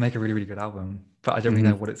I just want to make a really, really good album, but I don't really Mm-hmm.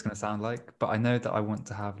 know what it's going to sound like. But I know that I want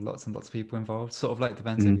to have lots and lots of people involved, sort of like the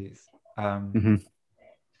Bento Mm-hmm. Beats, Mm-hmm.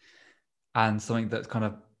 and something that kind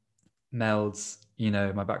of melds,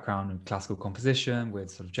 my background in classical composition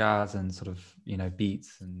with sort of jazz and sort of,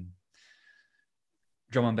 beats and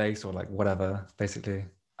drum and bass or like whatever, basically.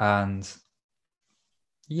 And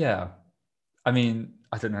yeah, I mean,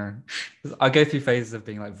 I don't know. I go through phases of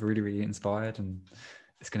being like really, really inspired and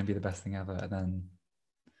it's going to be the best thing ever. And then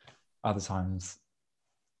other times,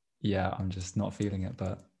 yeah, I'm just not feeling it.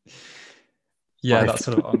 But yeah, Life. that's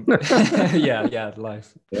sort of, yeah,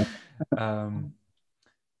 life. Yeah. Um,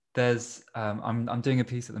 I'm doing a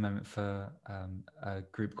piece at the moment for a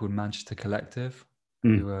group called Manchester Collective,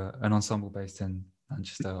 Mm. who are an ensemble based in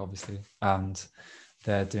Manchester, obviously. And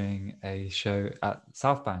they're doing a show at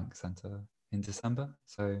South Bank Centre in December.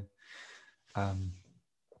 So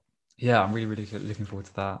yeah, I'm really, really looking forward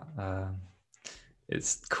to that.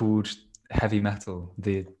 It's called Heavy Metal.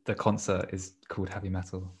 The concert is called Heavy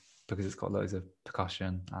Metal because it's got loads of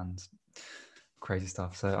percussion and crazy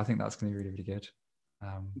stuff. So I think that's going to be really, really good.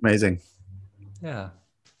 Amazing. Yeah,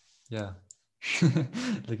 yeah.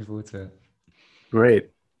 Looking forward to it. Great.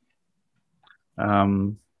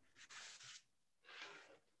 Um,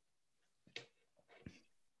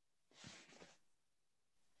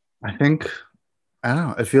 I think, I don't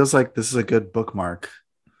know, it feels like this is a good bookmark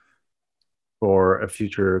for a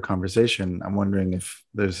future conversation. I'm wondering if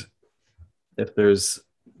there's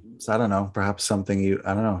I don't know, perhaps something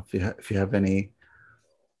I don't know if you have any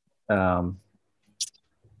um,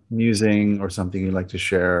 musing or something you'd like to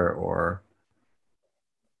share, or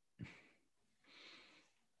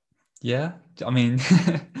Yeah, I mean,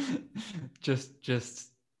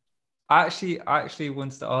 just I actually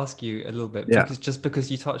wanted to ask you a little bit yeah,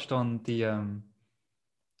 because you touched on the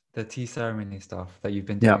tea ceremony stuff that you've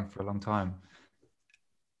been yeah, doing for a long time,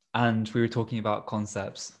 and we were talking about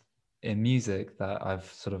concepts in music that I've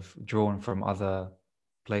sort of drawn from other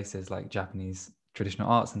places like Japanese traditional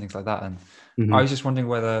arts and things like that, and I hmm was just wondering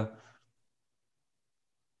whether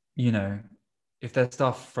you know if there's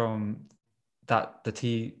stuff from the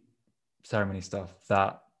tea ceremony stuff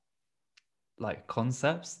that like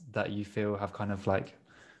concepts that you feel have kind of like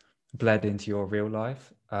bled into your real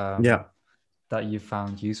life yeah. that you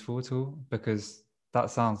found useful at all? Because that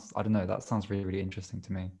sounds, I don't know, that sounds really, really interesting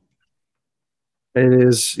to me. It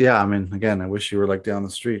is, yeah. I mean, again, I wish you were like down the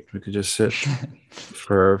street. We could just sit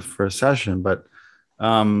for a session. But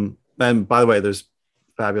and by the way, there's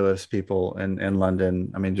fabulous people in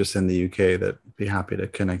London. I mean, just in the UK that be happy to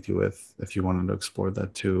connect you with if you wanted to explore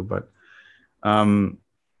that too. But um,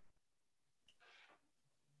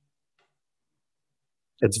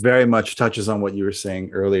 it's very much touches on what you were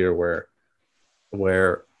saying earlier, where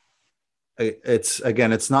it's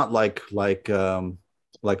again, it's not like Chanoyu,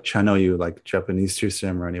 like Japanese tea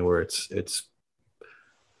ceremony, where it's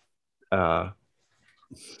uh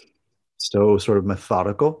so sort of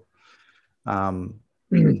methodical, um,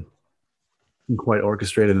 and quite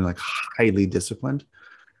orchestrated and like highly disciplined.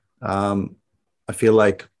 Um, I feel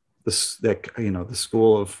like this, like the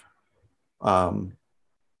school of um,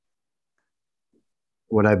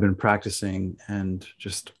 what I've been practicing and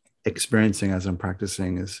just experiencing as I'm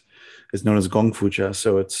practicing is known as Gongfu.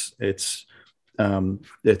 So it's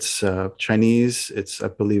Chinese. I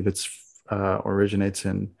believe it's originates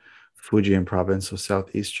in Fujian province of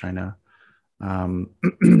southeast China. And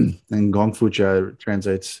Gongfu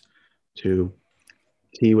translates to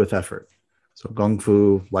tea with effort. So Gong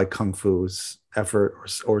Fu, like Kung Fu, is effort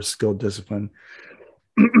or skilled discipline.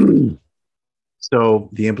 So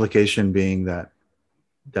the implication being that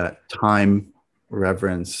time,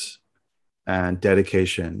 reverence, and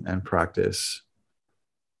dedication and practice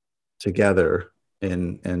together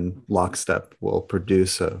in lockstep will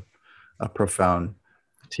produce a profound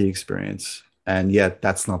tea experience. And yet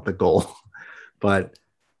that's not the goal. But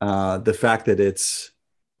the fact that it's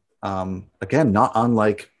again not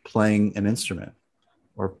unlike playing an instrument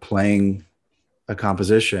or playing a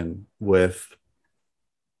composition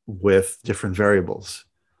with different variables.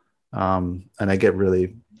 And I get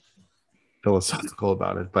really philosophical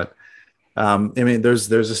about it, but I mean, there's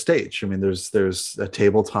a stage. I mean, there's a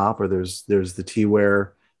tabletop, or there's the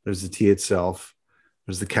teaware, there's the tea itself,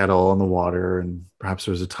 there's the kettle and the water, and perhaps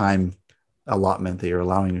there's a time allotment that you're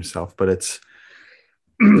allowing yourself. But it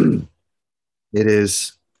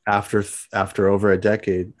is after over a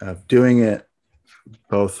decade of doing it,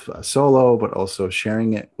 both solo but also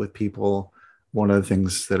sharing it with people. One of the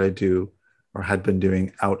things that I do or had been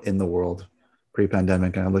doing out in the world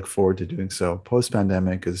pre-pandemic, and I look forward to doing so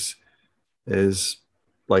post-pandemic, is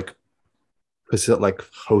like like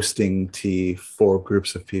hosting tea for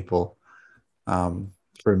groups of people,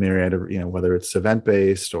 for a myriad of, whether it's event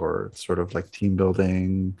based or sort of like team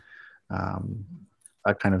building, um,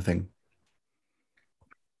 that kind of thing.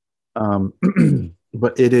 um,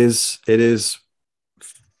 but it is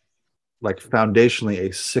like foundationally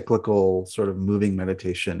a cyclical sort of moving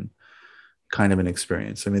meditation kind of an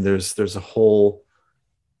experience. I mean, there's a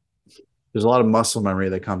lot of muscle memory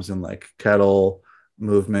that comes in, like kettle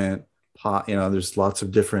movement, pot. There's lots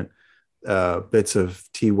of different bits of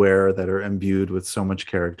teaware that are imbued with so much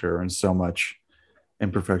character and so much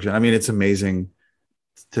imperfection. I mean, it's amazing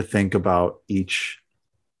to think about each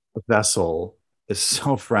vessel is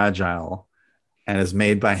so fragile and is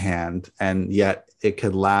made by hand, and yet it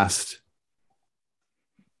could last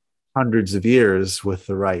hundreds of years with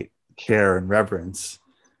the right care and reverence.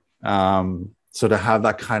 So to have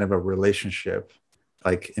that kind of a relationship,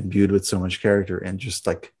 like imbued with so much character, and just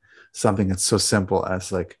like something that's so simple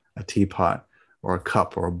as like a teapot or a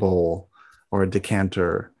cup or a bowl or a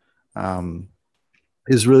decanter, um,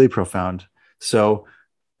 is really profound. So,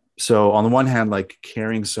 so on the one hand, like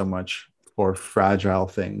caring so much for fragile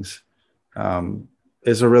things, um,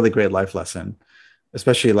 is a really great life lesson,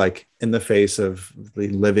 especially like in the face of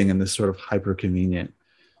living in this sort of hyper convenient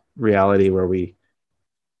reality where we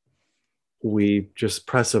just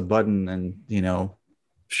press a button and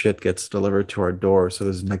shit gets delivered to our door. So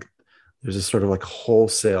there's a sort of like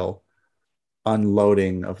wholesale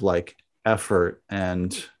unloading of like effort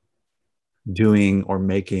and doing or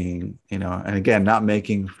making, and again, not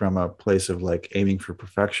making from a place of like aiming for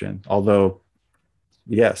perfection, although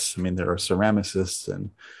yes, I mean, there are ceramicists and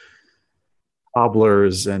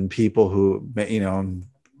cobblers and people who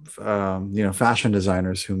fashion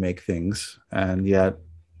designers who make things, and yet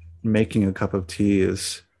making a cup of tea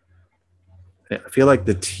is, I feel like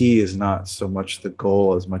the tea is not so much the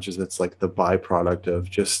goal as much as it's like the byproduct of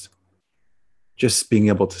just being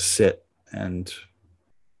able to sit and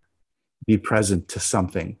be present to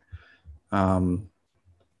something. um,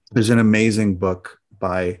 there's an amazing book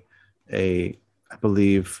by I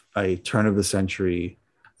believe a turn of the century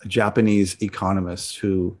a Japanese economist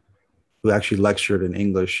who actually lectured in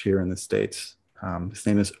English here in the States. His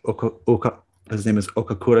name is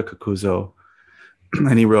Okakura Kakuzo,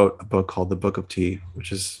 and he wrote a book called The Book of Tea,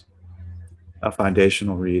 which is a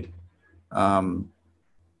foundational read, um,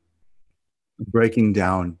 breaking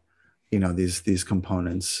down, these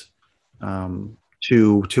components,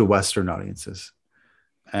 to Western audiences.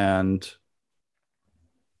 And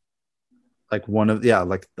like one of yeah,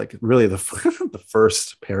 like really the the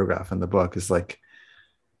first paragraph in the book is like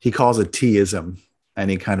he calls it teaism, and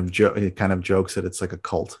he kind of jokes that it's like a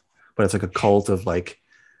cult, but it's like a cult of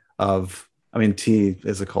I mean, tea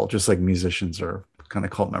is a cult, just like musicians are kind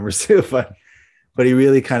of cult members too. But he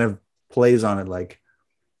really kind of plays on it like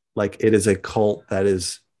it is a cult that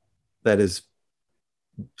is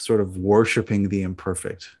sort of worshiping the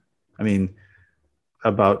imperfect. I mean,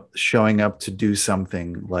 about showing up to do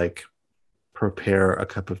something like prepare a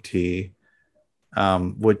cup of tea,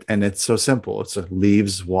 and it's so simple. It's like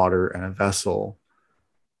leaves, water, and a vessel,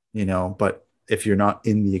 but if you're not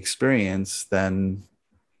in the experience, then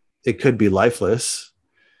it could be lifeless.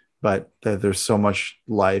 But there's so much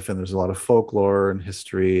life, and there's a lot of folklore and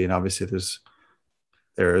history, and obviously there's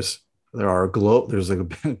there's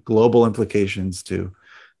like global implications to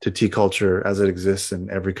tea culture as it exists in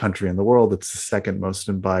every country in the world. It's the second most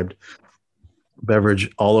imbibed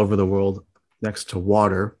beverage all over the world, next to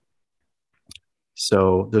water.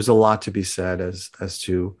 So there's a lot to be said as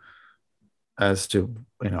to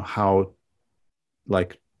how,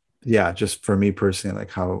 like, yeah, just for me personally,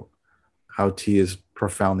 like how tea has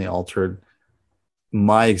profoundly altered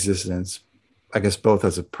my existence, I guess, both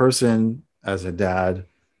as a person, as a dad,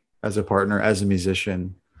 as a partner, as a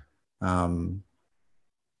musician. um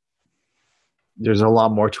there's a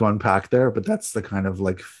lot more to unpack there, but that's the kind of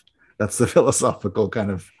like that's the philosophical kind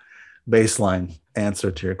of baseline answer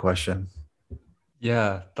to your question.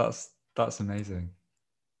 Yeah, that's amazing.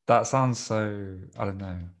 That sounds so, I don't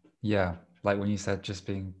know. Yeah. like when you said just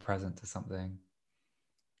being present to something,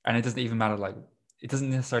 and it doesn't even matter, like it doesn't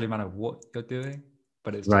necessarily matter what you're doing,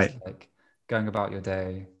 but it's just Right. like going about your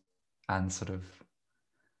day and sort of,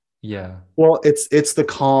 yeah. Well, it's the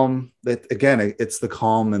calm that again, it's the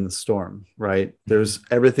calm in the storm, right? Mhm. There's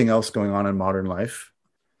everything else going on in modern life.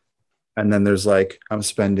 And then there's like, I'm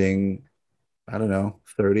spending, I don't know,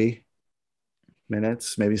 30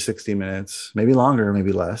 minutes, maybe 60 minutes, maybe longer,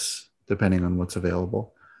 maybe less, depending on what's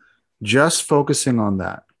available. Just focusing on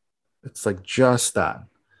that. It's like just that.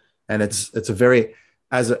 And it's a very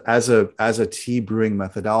as a tea brewing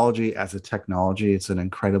methodology, as a technology, it's an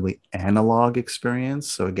incredibly analog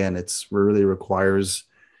experience. So again, it's really requires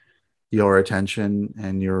your attention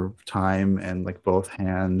and your time and like both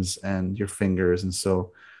hands and your fingers. And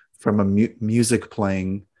so from a music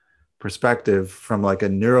playing perspective, from like a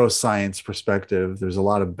neuroscience perspective, there's a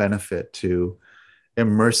lot of benefit to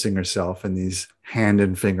immersing yourself in these hand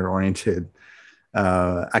and finger oriented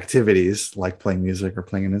activities like playing music or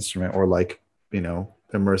playing an instrument or like,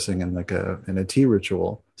 immersing in like a tea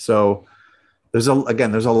ritual. So there's a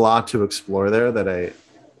lot to explore there that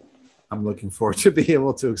I'm looking forward to be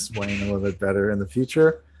able to explain a little bit better in the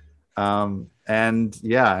future. And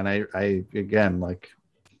yeah, and I again, like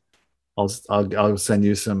I'll send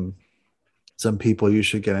you some people you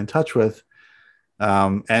should get in touch with.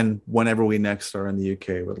 And whenever we next are in the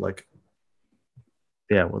UK, would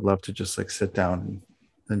love to just like sit down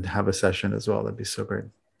and have a session as well. That'd be so great.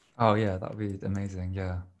 Oh yeah, that would be amazing.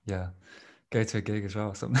 Yeah, yeah. Go to a gig as well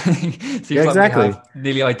or something. Yeah, Seems like we exactly. have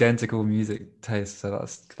nearly identical music tastes, so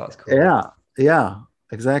that's cool. Yeah, yeah,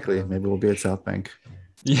 exactly. Um, Maybe we'll be at South Bank.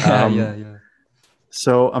 yeah, yeah, Um, yeah.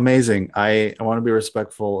 so amazing. I want to be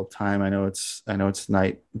respectful of time. I know it's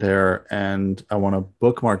night there, and I want to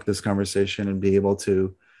bookmark this conversation and be able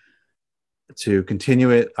to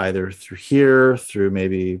continue it either through here, through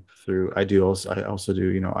maybe through I also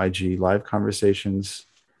do, IG live conversations.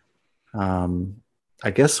 Um,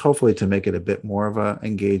 I guess hopefully to make it a bit more of a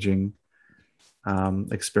engaging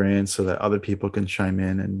experience so that other people can chime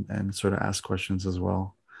in and sort of ask questions as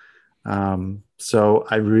well. So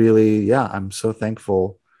I'm so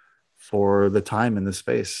thankful for the time and the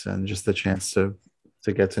space and just the chance to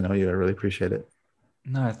get to know you. I really appreciate it.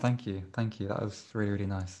 No, thank you, thank you. That was really, really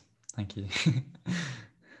nice. Thank you.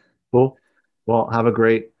 Cool. Well, have a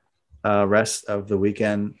great rest of the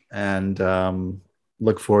weekend and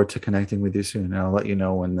look forward to connecting with you soon. And I'll let you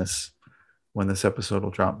know when this episode will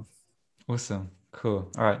drop. Awesome. Cool.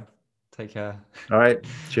 All right. Take care. All right.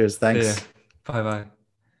 Cheers. See ya. Thanks. Bye bye.